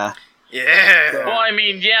 Yeah. Yeah. Well, I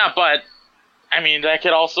mean, yeah, but I mean that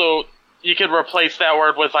could also you could replace that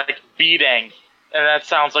word with beating, and that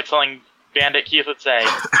sounds like something Bandit Keith would say.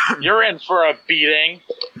 You're in for a beating.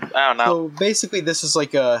 I don't know. So basically, this is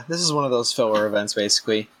one of those filler events,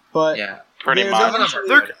 basically. But Yeah. Pretty there's much.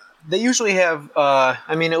 They're- they usually have.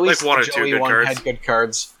 At least one the or two Joey good one cards. had good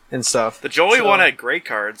cards and stuff. The Joey So- one had great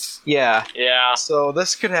cards. Yeah. Yeah. So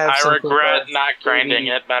this could have. I some cool regret cards. not grinding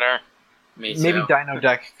it better. Me too. Maybe Dino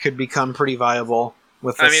Deck could become pretty viable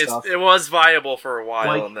with this I mean, stuff. it was viable for a while,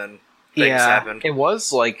 Like, and then things happened. It was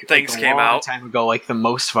Things a came long out. time ago, the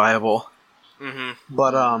most viable. hmm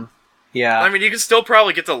But yeah. I mean, you can still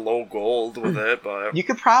probably get to low gold with it, but You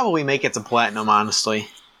could probably make it to platinum, honestly.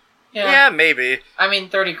 yeah, maybe. I mean,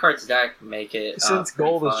 30 cards deck make it. Since pretty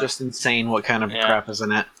gold is fun. just insane, what kind of Yeah. crap is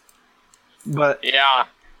in it? But Yeah.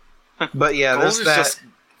 yeah, Gold there's is that. just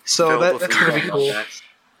So filled that's with gonna be Normal cool. decks.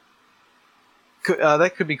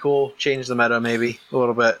 That could be cool. Change the meta maybe a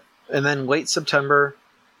little bit. And then late September,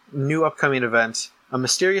 new upcoming event. A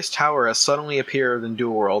mysterious tower has suddenly appeared in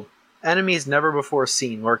Duel World. Enemies never before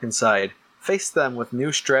seen lurk inside. Face them with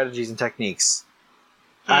new strategies and techniques.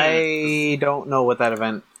 I don't know what that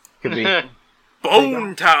event could be.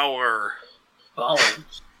 Bone Tower! Bone.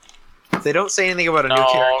 They don't say anything about a new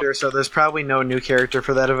character, so there's probably no new character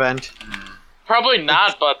for that event. Probably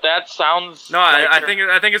not, but that sounds. No, I think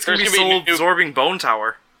it's gonna be Soul Absorbing Bone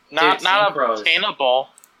Tower. Not obtainable,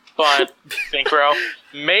 but synchro.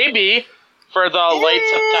 Maybe for the late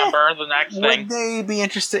September, the next thing. Would they be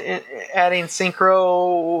interested in adding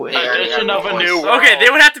synchro? Addition of a new world. Okay, they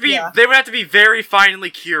would have to be. They would have to be very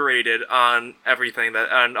finely curated on everything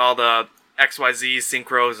on all the XYZ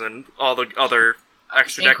synchros and all the other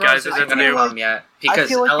extra deck guys that they do. Because I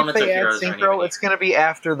feel like if Elemental they add Heroes synchro, it's going to be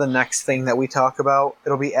after the next thing that we talk about.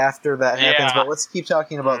 It'll be after that happens. But let's keep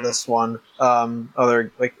talking about this one.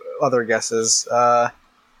 Other guesses. The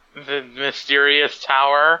mysterious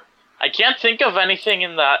tower. I can't think of anything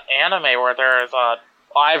in the anime where there is a.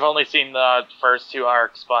 I've only seen the first 2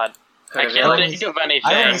 arcs, but I can't think of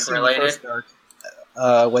anything I only seen the first arc.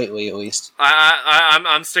 Lately, at least.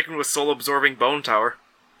 I'm sticking with Soul Absorbing Bone Tower.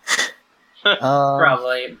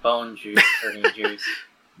 Probably bone juice, hurting juice.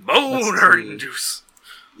 Bone hurting juice.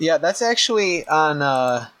 Yeah, that's actually on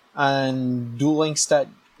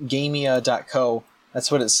duellinks.gamia.co.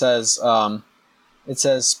 That's what it says. It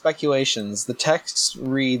says speculations. The text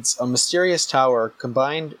reads, a mysterious tower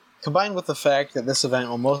combined with the fact that this event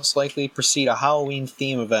will most likely precede a Halloween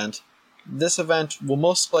theme event. This event will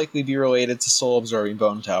most likely be related to Soul Absorbing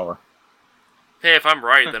Bone Tower. Hey, if I'm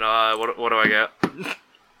right, then what do I get?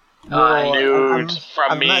 Nude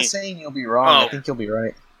from me. I'm not saying you'll be wrong. I think you'll be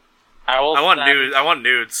right. I want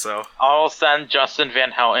nudes, so I'll send Justin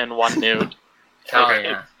Van Houten 1 nude. Okay.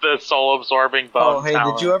 It's the Soul Absorbing Bone. Oh, hey,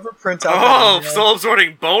 tower. did you ever print out? Soul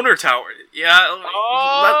Absorbing Boner Tower. Yeah,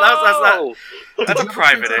 that's a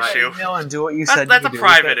private issue. And do what you said. That's a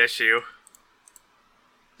private issue.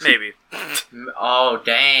 Maybe. Oh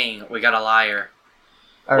dang, we got a liar.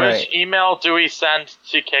 Which email do we send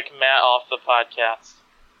to kick Matt off the podcast?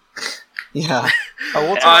 Yeah.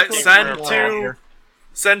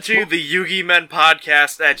 Send to the Yugi Men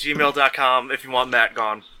Podcast at gmail.com if you want Matt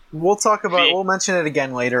gone. We'll talk about. We'll mention it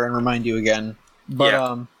again later and remind you again.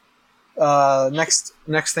 But next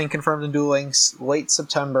thing confirmed in Duel Links, late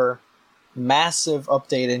September, massive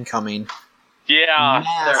update incoming. Yeah,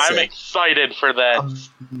 I'm excited for that.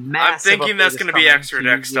 I'm thinking that's going to be extra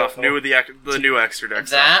deck stuff. The new extra deck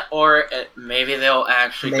stuff. That, or maybe they'll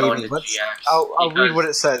actually go into GX. I'll read what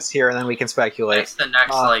it says here, and then we can speculate. That's the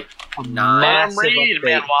next,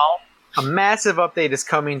 A massive update is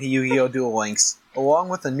coming to Yu-Gi-Oh! Duel Links. Along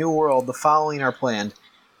with a new world, the following are planned.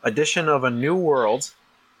 Addition of a new world.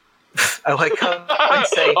 I like how I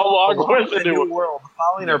say along with a new world. The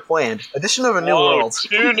following are planned. Addition of a new world.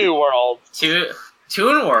 2 new worlds.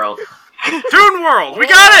 Toon World. Toon World. We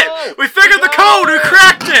got it. We figured the code. We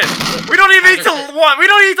cracked it. We don't even need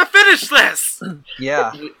to finish this.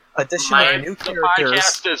 Yeah. Addition of new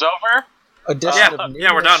characters. The podcast is over. Addition of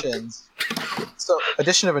new we're missions. So,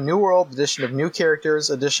 addition of a new world, addition of new characters,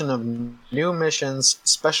 addition of new missions,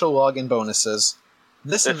 special login bonuses.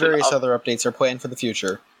 This and various other updates are planned for the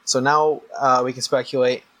future. So now we can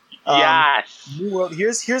speculate. Yes. New world.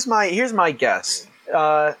 Here's my guess.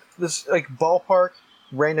 This ballpark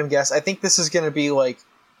random guess. I think this is going to be like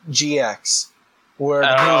GX, where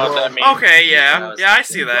okay, yeah, I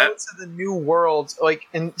see that. Go to the new world,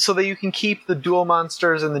 and so that you can keep the dual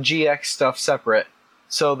monsters and the GX stuff separate.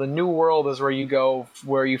 So the new world is where you go,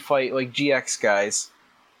 where you fight GX guys.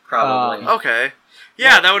 Probably. Okay.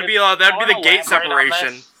 Yeah, that would be the gate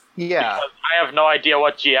separation. Yeah. Because I have no idea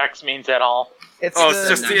what GX means at all. It's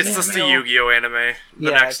just the Yu-Gi-Oh anime.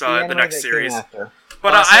 The next series.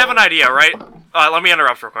 But I have an idea, right? Let me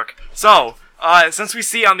interrupt real quick. So, since we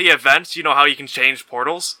see on the event, you know how you can change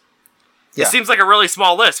portals? Yeah. It seems like a really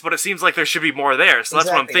small list, but it seems like there should be more there. So that's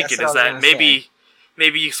what I'm thinking, is that maybe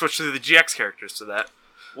you switch to the GX characters to that.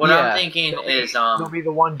 What I'm thinking is... There'll be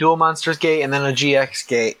the one Dual Monsters gate and then a GX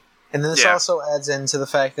gate. And then this also adds into the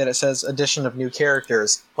fact that it says addition of new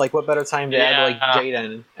characters. What better time to add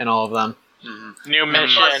Jaden and all of them? Mm-hmm. New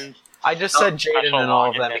mission. I just said Jaden and all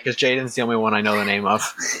of them because Jaden's the only one I know the name of.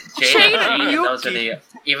 Jaden, those are the...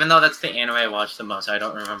 Even though that's the anime I watched the most, I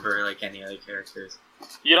don't remember any other characters.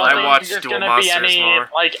 You don't think there's going to be any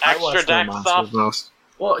extra deck stuff? Most.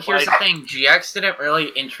 Well, here's the thing. GX didn't really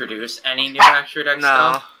introduce any new extra deck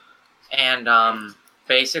stuff. And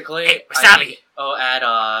basically,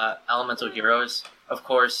 add Elemental Heroes, of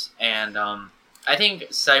course, and I think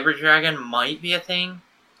Cyber Dragon might be a thing.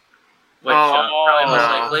 which probably most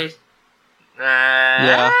likely.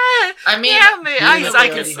 Yeah. I mean, I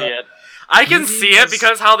can see it. I can see it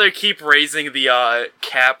because how they keep raising the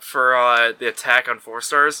cap for the attack on 4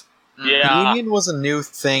 stars. Yeah. Union was a new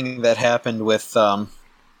thing that happened with GX,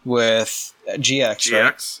 right?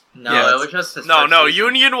 GX? No, Yeah. it was just his No, first season.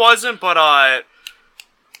 Union wasn't, but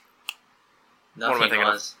Nothing what am I thinking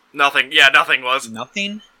of? was. Nothing. Yeah, nothing was.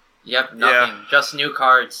 Nothing? Yep, nothing. Just new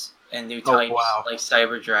cards and new types, wow. like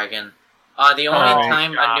Cyber Dragon. The only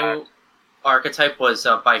time God. a new archetype was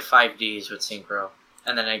by 5Ds with Synchro,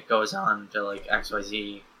 and then it goes on to like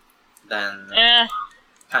XYZ, then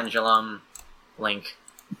Pendulum, Link,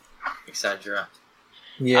 etc.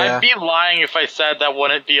 Yeah. I'd be lying if I said that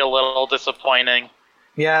wouldn't be a little disappointing.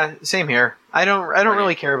 Yeah, same here. I don't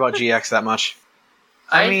really care about GX that much.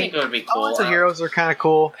 I mean, think it would be cool. All the heroes are kind of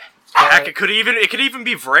cool. Heck, it could even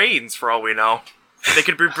be Vrains for all we know. They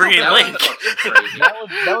could be bringing That would Link. be fucking crazy.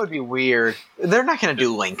 That would be weird. They're not going to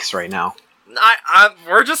do links right now.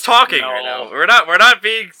 We're just talking No. right now. We're not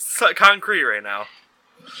being concrete right now.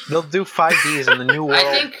 They'll do 5Ds in the new world.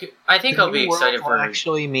 I think The I'll be new world excited will for.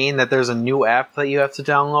 actually mean that there's a new app that you have to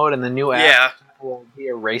download, and the new app Yeah. will be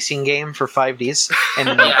a racing game for 5Ds. And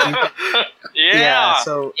Yeah.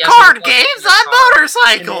 so Yeah, Card so- games on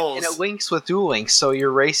motorcycles! and it links with Duel Links, so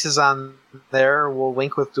your races on there will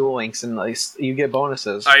link with Duel Links, and like, you get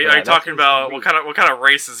bonuses. Are you That's talking about what what kind of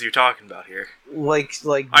races are you talking about here? like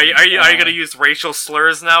Are you gonna use racial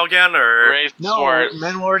slurs now again, or Race No, Sport.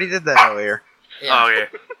 men already did that earlier. Yeah. oh yeah?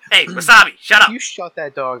 Hey, Wasabi, shut up! You shut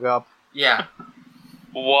that dog up. Yeah.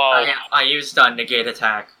 Whoa. I used negate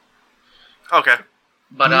attack. Okay.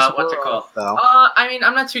 But Use what's it Whirl, called? though. I mean,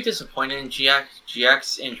 I'm not too disappointed in GX.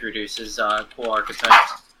 GX introduces cool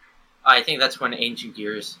archetypes. I think that's when Ancient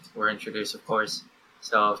Gears were introduced, of course.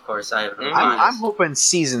 So of course I have. I'm hoping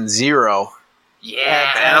Season 0.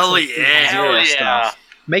 Yeah. Hell Add some Season yeah. 0 Hell yeah. stuff.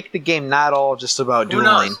 Make the game not all just about Who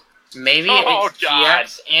dueling. knows? Maybe Oh, it's God.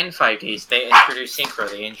 GX and 5Ds. They introduced Synchro.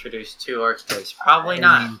 They introduced 2 archetypes. Probably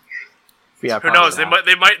not. Yeah, Who probably knows? not.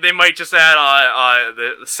 They might just add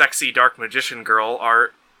the sexy dark magician girl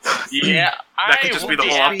art. Yeah, That could just be the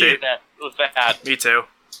whole update. With that. Me too.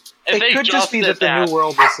 If It they could just be did that the new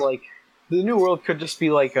world is like the new world could just be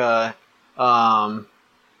like a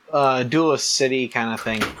duelist city kind of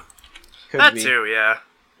thing. Could That be. too, yeah.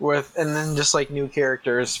 And then just like new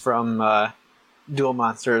characters from Duel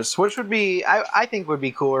Monsters, which would be I think would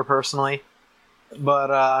be cooler personally.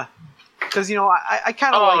 But because I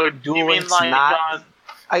kind of like Duel you mean Links like not.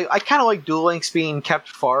 I kind of like Duel Links being kept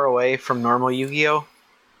far away from normal Yu-Gi-Oh,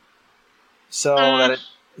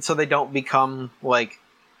 so they don't become like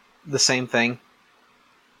the same thing.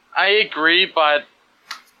 I agree, but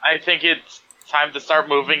I think it's time to start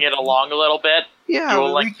moving it along a little bit. Yeah,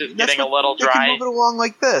 Duel Links is that's getting a what- little they can dry. move it along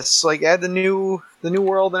like this, like add the new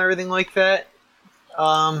world and everything like that.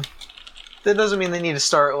 That doesn't mean they need to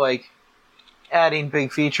start like adding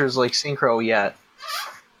big features like Synchro yet.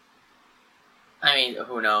 I mean,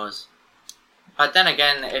 who knows? But then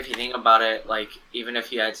again, if you think about it, like even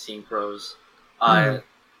if you had Synchros,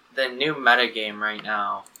 the new meta game right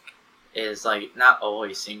now is like not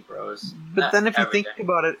always Synchros. But Not then if you every think day.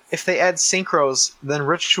 about it, if they add Synchros, then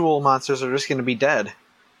ritual monsters are just going to be dead.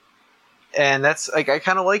 And that's like I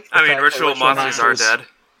kind of like. The I mean, fact that ritual monsters are dead.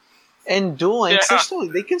 And Duel Links, Yeah.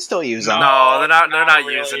 they can still use them. No, they're not. They're not not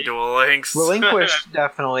really. using Duel Links. Relinquish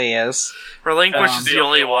definitely is, Relinquish Um, is the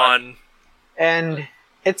only one. and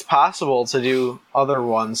it's possible to do other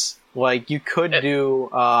ones. Like you could do.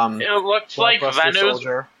 It looks like Blockbuster Venu's.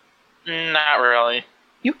 Soldier. Not really.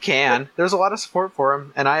 You can. There's a lot of support for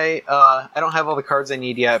him, and I don't have all the cards I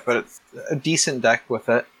need yet, but it's a decent deck with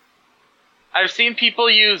it. I've seen people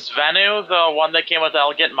use Venu, the one that came with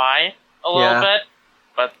Elegant Mai, a little Yeah. bit.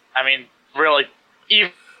 But, I mean, really,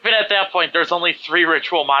 even at that point, there's only 3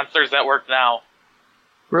 ritual monsters that work now.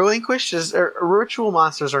 Relinquish ritual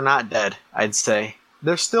monsters are not dead. I'd say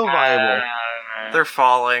they're still viable. They're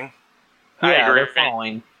falling. I Yeah, agree. they're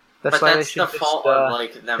falling. That's but why that's they should the fault just, of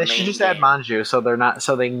like the they main should just game. add Manju so they're not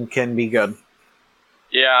so they can be good.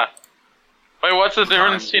 Yeah. Wait, what's the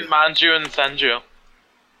difference Manju. between Manju and Senju?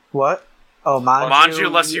 What? Oh, Manju.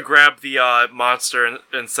 Manju lets you grab the monster, and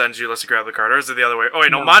Senju lets you grab the card. Or is it the other way? Oh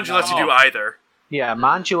wait, no, No, Manju lets you no. do either. Yeah,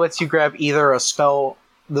 Manju lets you grab either a spell,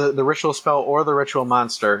 the ritual spell, or the ritual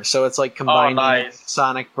monster. So it's like combining nice.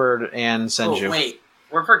 Sonic Bird and Senju. Oh, wait,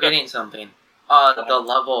 we're forgetting something. The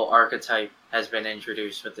level archetype has been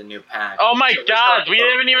introduced with the new pack. Oh my So we're god, talking we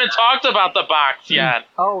about- haven't even talked about the box yet.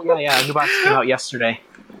 Oh yeah, new box came out yesterday.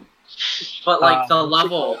 But like the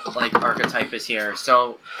level archetype is here,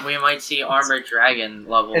 so we might see armored dragon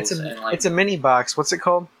levels. It's and, a mini box. What's it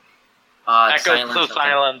called? Echoes of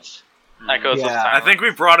Silence. Echoes of Silence. I think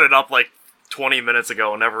we brought it up like 20 minutes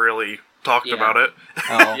ago and never really talked about it.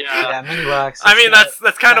 Oh, Yeah. mini box. I mean, that's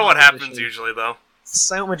kind of what Silent happens Magician. usually, though.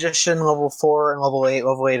 Silent Magician level 4 and level 8.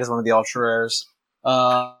 Level 8 is one of the ultra rares.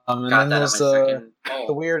 And Got then that there's on my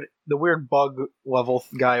second. the weird bug level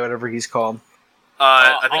guy, whatever he's called.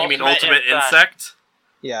 I think you mean Ultimate Ultimate Insect.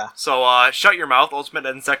 Yeah. So, shut your mouth. Ultimate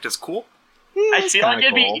Insect is cool. I feel like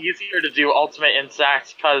it'd be easier to do Ultimate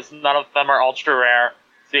Insect because none of them are ultra rare.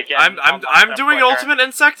 So you can I'm doing quicker. Ultimate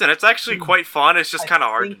Insect, and it's actually quite fun. It's just kind of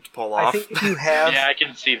hard to pull I off. think if you have, Yeah, I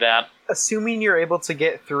can see that. assuming you're able to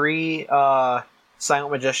get 3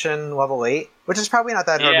 Silent Magician level 8, which is probably not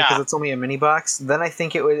that hard Yeah. because it's only a mini box, then I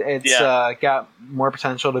think it's got more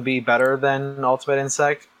potential to be better than Ultimate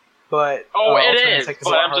Insect. But It Ultimate is, Insect is but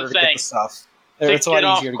a lot I'm harder just to get saying, the stuff. to It's a lot get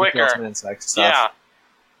off easier to get quicker. the Ultimate Insect stuff. Yeah.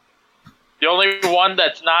 The only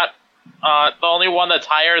one that's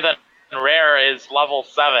higher than rare is level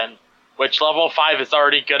 7, which level 5 is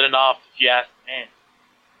already good enough. If you ask me.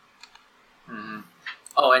 Mm-hmm.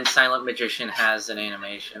 Oh, and Silent Magician has an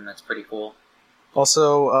animation that's pretty cool.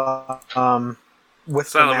 Also, with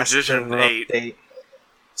Silent the massive Magician 8. update.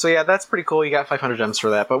 So yeah, that's pretty cool. You got 500 gems for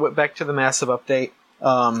that. But back to the massive update.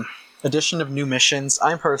 Addition of new missions.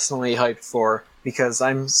 I'm personally hyped for because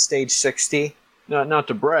I'm stage 60. Not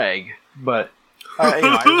to brag, but I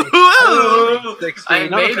reached 60. I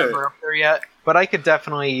None made of them it. are up there yet, but I could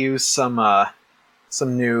definitely use some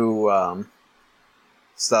new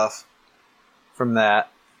stuff from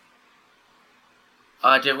that.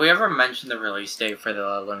 Did we ever mention the release date for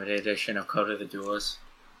the limited edition of Code of the Duelist?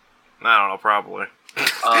 I don't know, probably.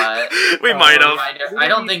 We might have. I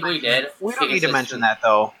don't think we did. We don't need to mention that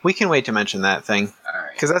though. We can wait to mention that thing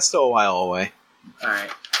Alright. because that's still a while away. Alright.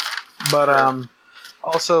 But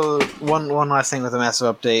also one last thing with the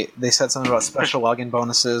massive update, they said something about special login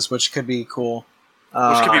bonuses, which could be cool.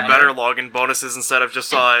 Which could be Uh, better login bonuses instead of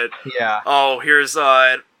just, Yeah. oh, here's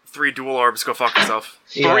 3 dual orbs, go fuck yourself.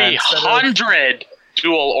 Yeah, 300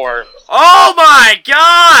 dual orbs. Oh my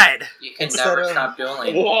god! You can Instead never of- stop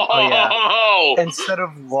dueling. Whoa! Oh, Instead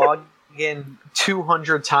of log in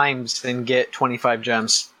 200 times and get 25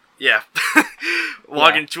 gems. Yeah.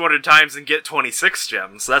 Log in 200 times and get 26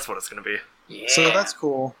 gems. That's what it's gonna be. Yeah. So that's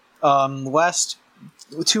cool. Last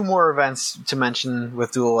 2 more events to mention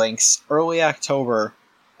with Duel Links. Early October,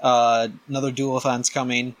 another Duel-a-thon's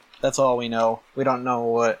coming. That's all we know. We don't know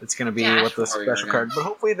what it's going to be Dash with the Warrior special now. card, but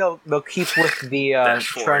hopefully they'll keep with the Dash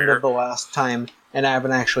trend Warrior. of the last time and have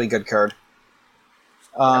an actually good card.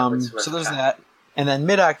 So there's that. And then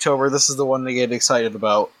mid-October, this is the one to get excited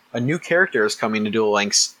about. A new character is coming to Duel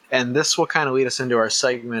Links, and this will kind of lead us into our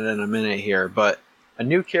segment in a minute here, but a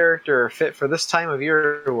new character fit for this time of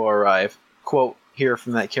year will arrive. Quote here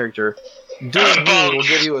from that character: "Dueling me will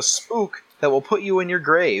give you a spook that will put you in your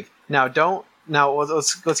grave." Now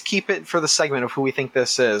let's keep it for the segment of who we think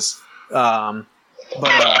this is. Bones.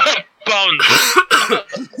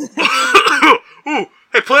 Ooh,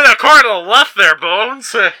 hey, play that card on the left there,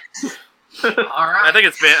 Bones. Alright. I think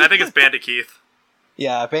it's Bandit Keith.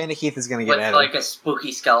 Yeah, Bandit Keith is gonna get With added. like a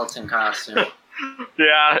spooky skeleton costume.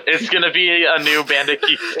 Yeah, it's gonna be a new Bandit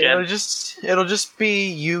Keith It'll skin. just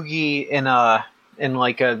be Yugi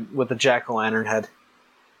with a jack-o'-lantern head.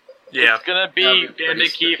 Yeah. It's gonna That'd be be pretty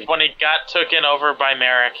Bandit Keith spooky. when he got taken over by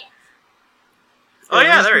Merrick. Oh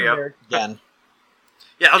yeah, there you go. Again.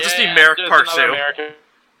 Yeah, I'll just Yeah, need Merrick there's Part another 2. Merrick.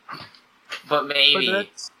 But maybe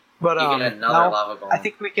But you get another now, lava golem. I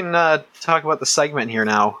think we can talk about the segment here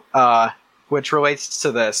now, which relates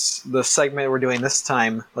to this. The segment we're doing this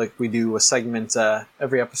time, like we do a segment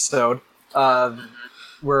every episode, where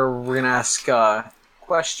we're gonna ask a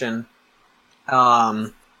question.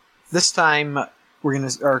 This time,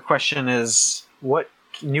 our question is: what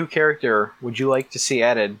new character would you like to see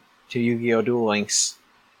added to Yu-Gi-Oh! Duel Links?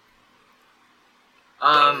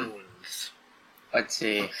 Let's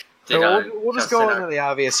see. We'll just go into the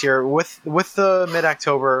obvious here. With the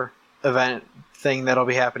mid-October event thing that'll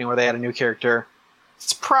be happening where they add a new character,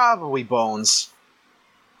 it's probably Bones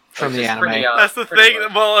from the anime. That's the thing.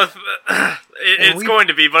 Well, it's we- going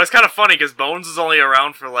to be, but it's kind of funny because Bones is only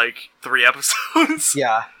around for like 3 episodes.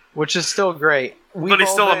 Yeah, which is still great. But he's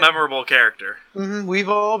still a memorable character. We've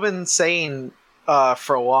all been saying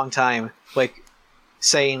for a long time,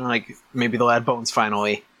 saying maybe they'll add Bones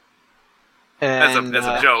finally. And, As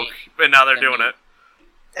a joke, and now they're doing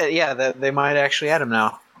it, yeah, they might actually add him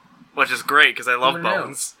now. which is great because I love Who knew?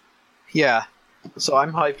 Bones. Yeah, so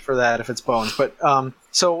I'm hyped for that if it's Bones. But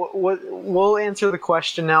so we'll answer the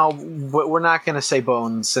question now. But we're not going to say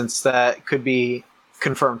Bones since that could be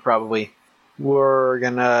confirmed. Probably we're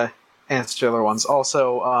gonna answer the other ones.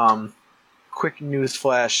 Also, quick news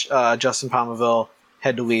flash. Justin Palmaville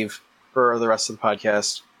had to leave for the rest of the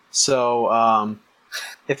podcast. So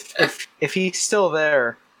if he's still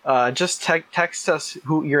there, just text us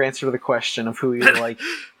your answer to the question of who you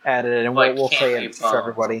added, and we'll say it for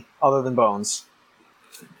everybody other than Bones.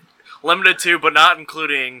 Limited to, but not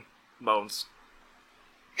including Bones.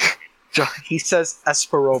 He says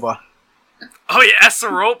Esperova. Oh yeah,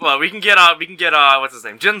 Esperova. We can get what's his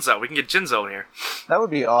name? Jinzo. We can get Jinzo in here. That would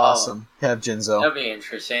be awesome to have Jinzo. That'd be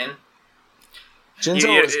interesting.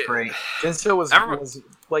 Jinzo was great. Jinzo was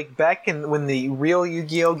like back when the real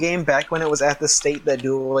Yu-Gi-Oh game, back when it was at the state that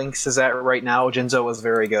Duel Links is at right now, Jinzo was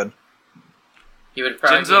very good. He would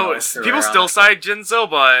probably Jinzo, people still side Jinzo,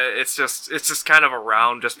 but it's just kind of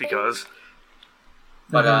around just because.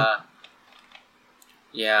 But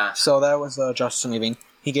yeah. So that was Justin leaving.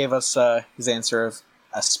 He gave us his answer of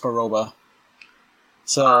Esperova.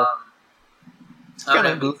 So it's kind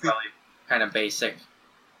of goofy, kind of basic.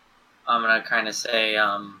 I'm gonna kind of say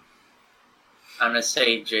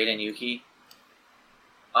Jaden Yuki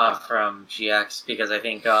from GX because I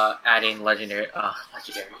think adding legendary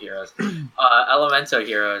heroes, elemental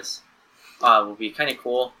heroes, will be kind of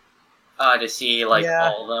cool to see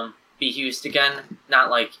all of them be used again.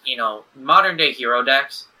 Not like modern day hero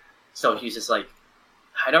decks. So he uses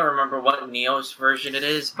I don't remember what Neos version it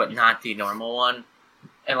is, but not the normal one.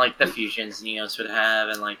 And the fusions Neos would have,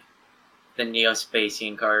 and the Neo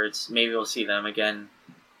Spacian cards. Maybe we'll see them again.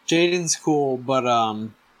 Jaden's cool, but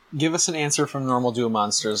give us an answer from normal Duel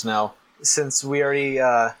Monsters now. Since we already,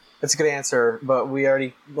 it's a good answer, but we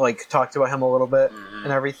already talked about him a little bit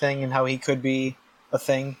and everything, and how he could be a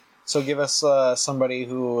thing. So give us somebody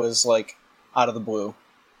who is out of the blue.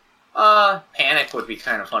 Panic would be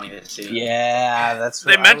kind of funny to see. Yeah, that's.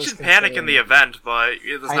 They mentioned Panic in the event, but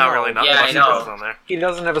there's not really nothing much goes on there. He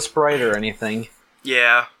doesn't have a sprite or anything.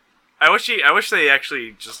 Yeah, I wish they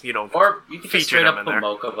actually just or you could just straight up put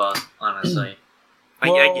Mokuba, honestly.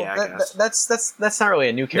 Well, I guess that's not really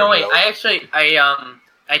a new character. No, wait,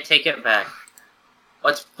 I take it back.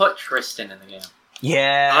 Let's put Tristan in the game.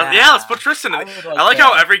 Yeah. Let's put Tristan in. I like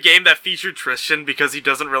how every game that featured Tristan, because he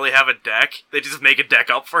doesn't really have a deck, they just make a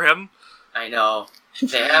deck up for him. I know.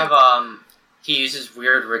 They have, he uses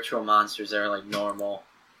weird ritual monsters that are, normal.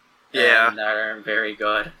 Yeah. And that aren't very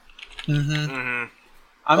good. I'm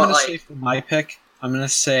gonna say for my pick, I'm gonna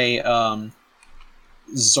say,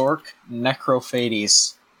 Zork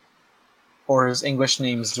Necrophades. Or his English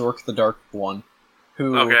name is Zork the Dark One.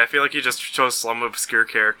 Okay, I feel like you just chose some obscure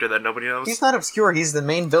character that nobody knows. He's not obscure. He's the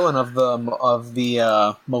main villain of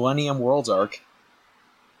the Millennium Worlds arc.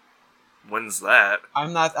 When's that?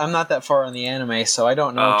 I'm not that far in the anime, so I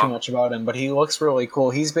don't know too much about him. But he looks really cool.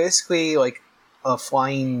 He's basically a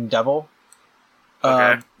flying devil.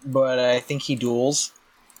 Okay. But I think he duels,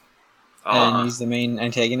 and he's the main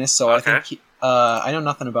antagonist. So I think I know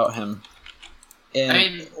nothing about him.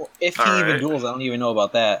 And if he even duels, I don't even know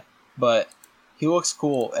about that. But he looks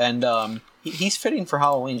cool, and he's fitting for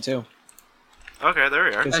Halloween, too. Okay, there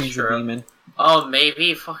we are. Because he's a demon. Oh,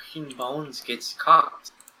 maybe fucking Bones gets caught,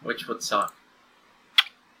 which would suck.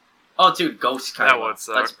 Oh, dude, Ghost Kaiba. That would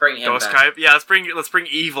suck. Let's bring him back. Kaiba? Yeah, let's bring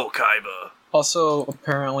evil Kaiba. Also,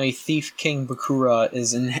 apparently, Thief King Bakura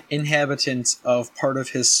is an inhabitant of part of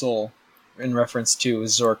his soul, in reference to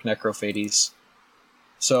Zork Necrophades.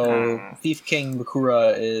 So, Thief King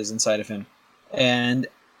Bakura is inside of him. And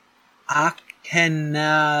Akhenaten,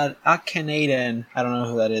 I don't know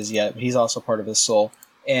who that is yet, but he's also part of his soul.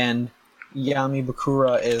 And Yami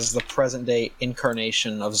Bakura is the present-day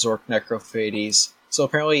incarnation of Zork Necrophades. So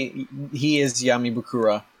apparently he is Yami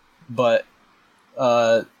Bakura, but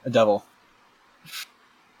a devil.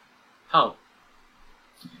 Oh.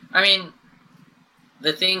 I mean,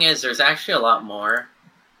 the thing is, there's actually a lot more,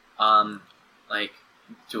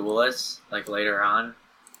 duelists, later on,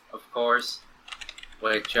 of course,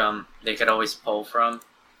 which they could always pull from,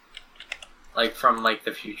 from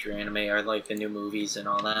the future anime or the new movies and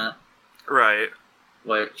all that. Right.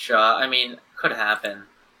 Which I mean could happen.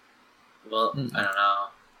 Well, I don't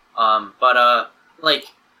know. But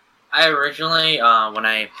I originally when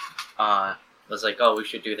I was oh, we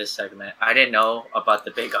should do this segment, I didn't know about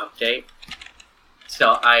the big update,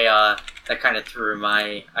 so I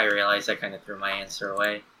realized I kind of threw my answer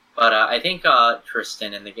away. But I think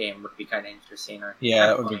Tristan in the game would be kind of interesting. Yeah,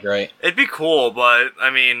 that would be great. It'd be cool, but I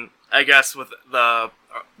mean, I guess with the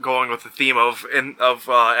going with the theme of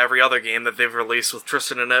every other game that they've released with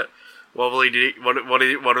Tristan in it, what will he do? What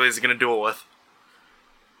is he going to duel with?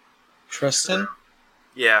 Tristan?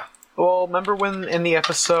 Yeah. Well, remember when in the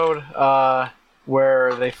episode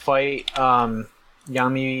where they fight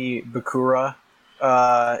Yami Bakura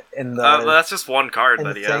in the. But that's just one card in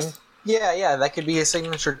that the he thing. has. Yeah, that could be his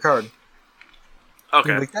signature card.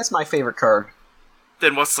 Okay. Like, that's my favorite card.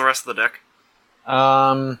 Then what's the rest of the deck?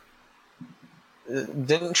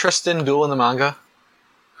 Didn't Tristan duel in the manga?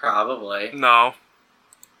 Probably. No.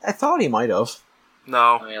 I thought he might have.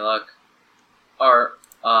 No. Let me look. Or,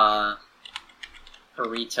 Harito,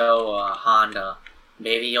 Honda.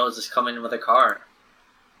 Maybe he'll just come in with a card.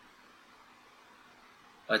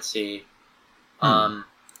 Let's see. Let's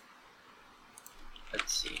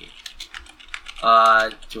see.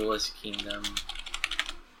 Duelist Kingdom.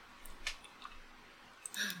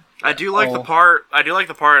 I do like the part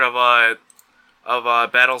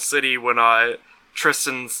of Battle City when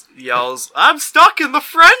Tristan yells, "I'm stuck in the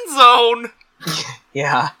friend zone."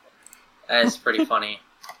 Yeah. That's pretty funny.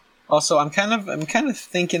 Also, I'm kind of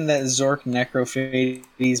thinking that Zork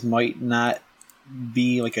Necrophades might not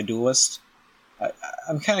be like a duelist.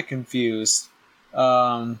 I'm kind of confused.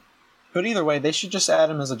 But either way, they should just add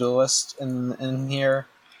him as a duelist in here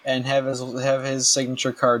and have his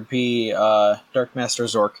signature card be Dark Master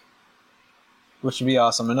Zork, which would be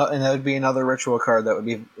awesome, and that would be another ritual card that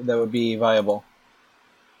would be viable.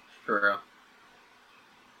 True.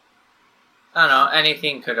 I don't know.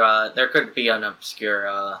 Anything could. There could be an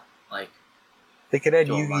obscure like. They could add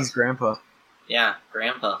Duel Yugi's Master. grandpa. Yeah,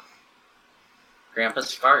 Grandpa's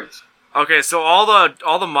cards. Okay, so all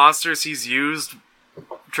the monsters he's used,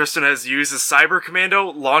 Tristan has used, is Cyber Commando,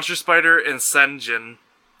 Launcher Spider, and Sengenjin,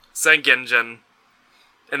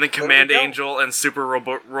 and then Command Angel and Super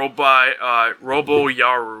Robo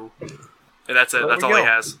Yaru, and that's it. That's all he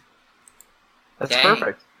has. That's Dang.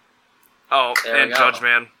 perfect. Oh, There we and go. Judge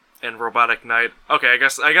Man and Robotic Knight. Okay, I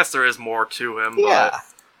guess there is more to him, Yeah. but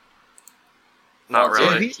not Well,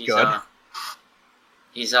 really. He's good.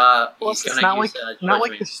 He's Well, he's it's gonna not use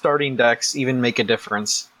like the starting decks even make a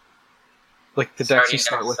difference. Like the decks you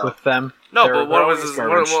Starting start decks with them. No, they're- but what they're was always his,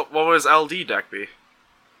 garbage. what would his LD deck be?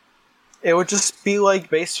 It would just be like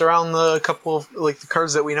based around the couple of like the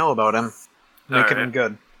cards that we know about him. Make Alright. him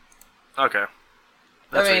good. Okay,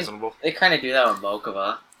 that's mean, reasonable. They kind of do that with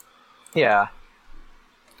Mokova. Yeah.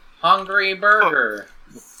 Hungry Burger.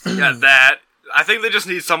 Yeah, that. I think they just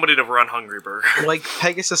need somebody to run Hungry Burger. Like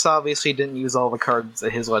Pegasus obviously didn't use all the cards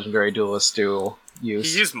that his legendary duelist duel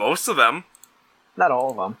used. He used most of them. Not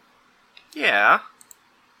all of them. Yeah.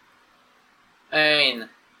 I mean,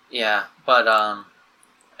 yeah, but I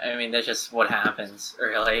mean that's just what happens,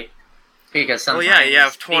 really. Because sometimes Well, yeah, you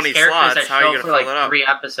have 20 these characters slots, that how are you show gonna for fill like it up? 3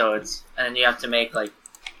 episodes, and then you have to make like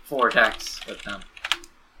 4 decks with them.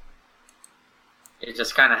 It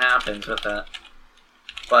just kind of happens with that.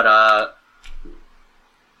 But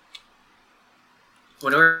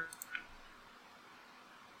when we're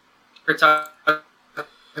talking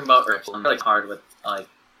about Rift, I'm really hard with like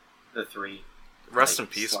the 3 Rest like,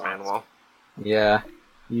 in peace, slots. Manuel. Yeah.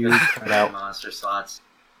 You cut out. monster slots.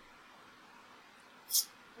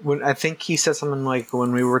 When I think he said something like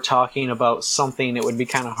when we were talking about something, it would be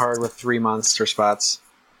kind of hard with 3 monster spots.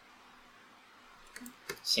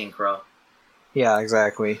 Synchro. Yeah,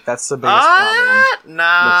 exactly. That's the biggest problem.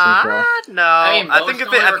 Nah, no. I mean, I think most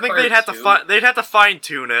only they'd have to require 2. they'd have to fine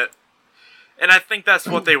tune it, and I think that's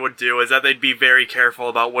what they would do. Is that they'd be very careful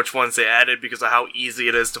about which ones they added because of how easy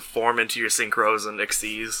it is to form into your synchros and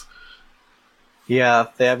XCs. Yeah,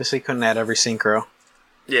 they obviously couldn't add every synchro.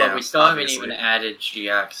 Yeah, But we still obviously. haven't even added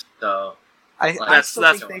GX, so I That's still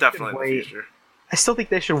think they definitely should the wait. future. I still think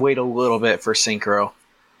they should wait a little bit for synchro.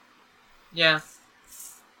 yeah.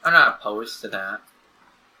 I'm not opposed to that.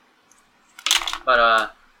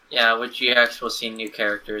 But yeah, with GX we'll see new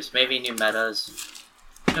characters, maybe new metas.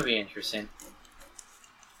 It'll be interesting.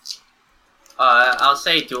 I'll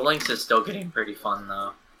say Duel Links is still getting pretty fun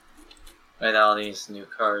though. With all these new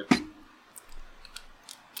cards.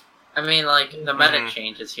 I mean, like, the meta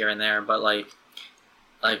changes here and there, but like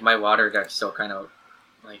my water deck still kind of,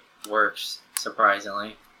 like, works,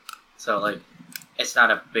 surprisingly. So, like, it's not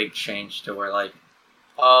a big change to where, like,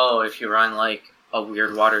 oh, if you run, like, a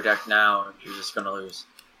weird water deck now, you're just gonna lose.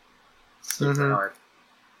 It's super Mhm. hard.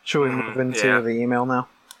 Should we move into yeah. the email now?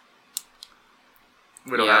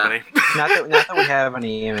 We don't Yeah. have any. Not that we have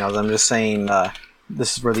any emails. I'm just saying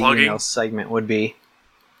this is where the Plugging. email segment would be.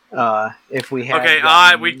 If we had Okay,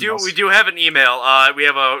 gotten we emails. do have an email. We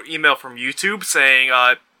have an email from YouTube saying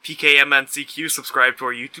PKMNCQ subscribe to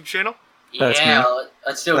our YouTube channel. That's yeah, me.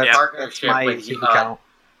 let's do a That's partnership my with YouTube account.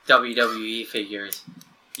 WWE figures.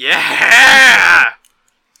 Yeah.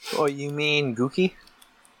 Oh, you mean Gookie?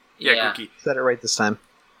 Yeah, Gookie. Said it right this time.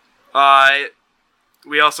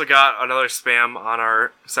 We also got another spam on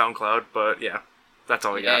our SoundCloud, but yeah, that's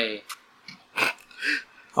all we got. Yay.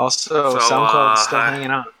 Also, So, SoundCloud's still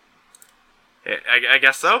hanging on. I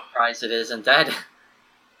guess so. Surprised it isn't dead.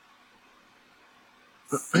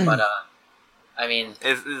 But I mean,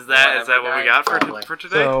 Is that what we got probably. for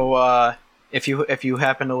today? So, if you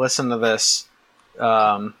happen to listen to this, which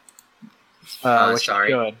sorry.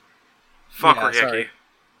 you should, Fuck yeah, Ricky. sorry.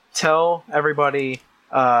 Tell everybody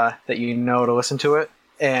that you know to listen to it,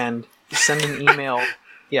 and send an email.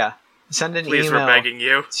 Yeah, send an Please, email we're begging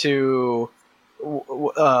you. to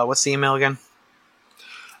what's the email again?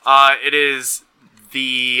 It is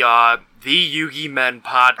the Yugi Men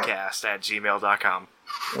Podcast at gmail.com.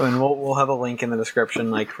 And we'll have a link in the description,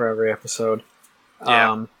 like for every episode.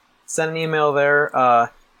 Yeah. Send an email there.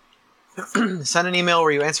 Send an email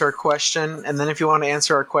where you answer a question, and then if you want to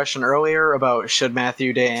answer our question earlier about should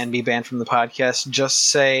Matthew Dan be banned from the podcast, just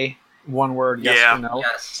say one word, yes or no.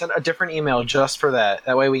 Yes. Send a different email just for that.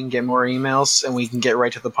 That way we can get more emails, and we can get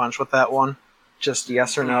right to the punch with that one. Just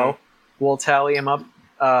yes or no. We'll tally them up.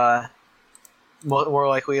 More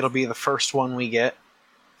likely it'll be the first one we get,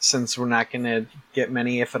 since we're not going to get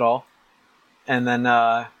many, if at all. And then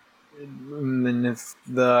if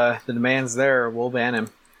the demand's there, we'll ban him.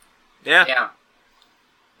 Yeah. Yeah.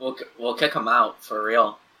 We'll kick him out for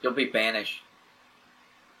real. He'll be banished.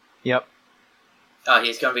 Yep.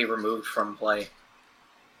 He's gonna be removed from play.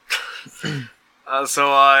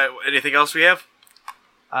 So, anything else we have?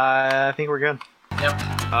 I think we're good. Yep.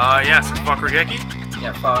 Yes, fuck Regeki.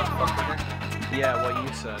 Yeah. Fuck. Yeah, what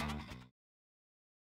you said.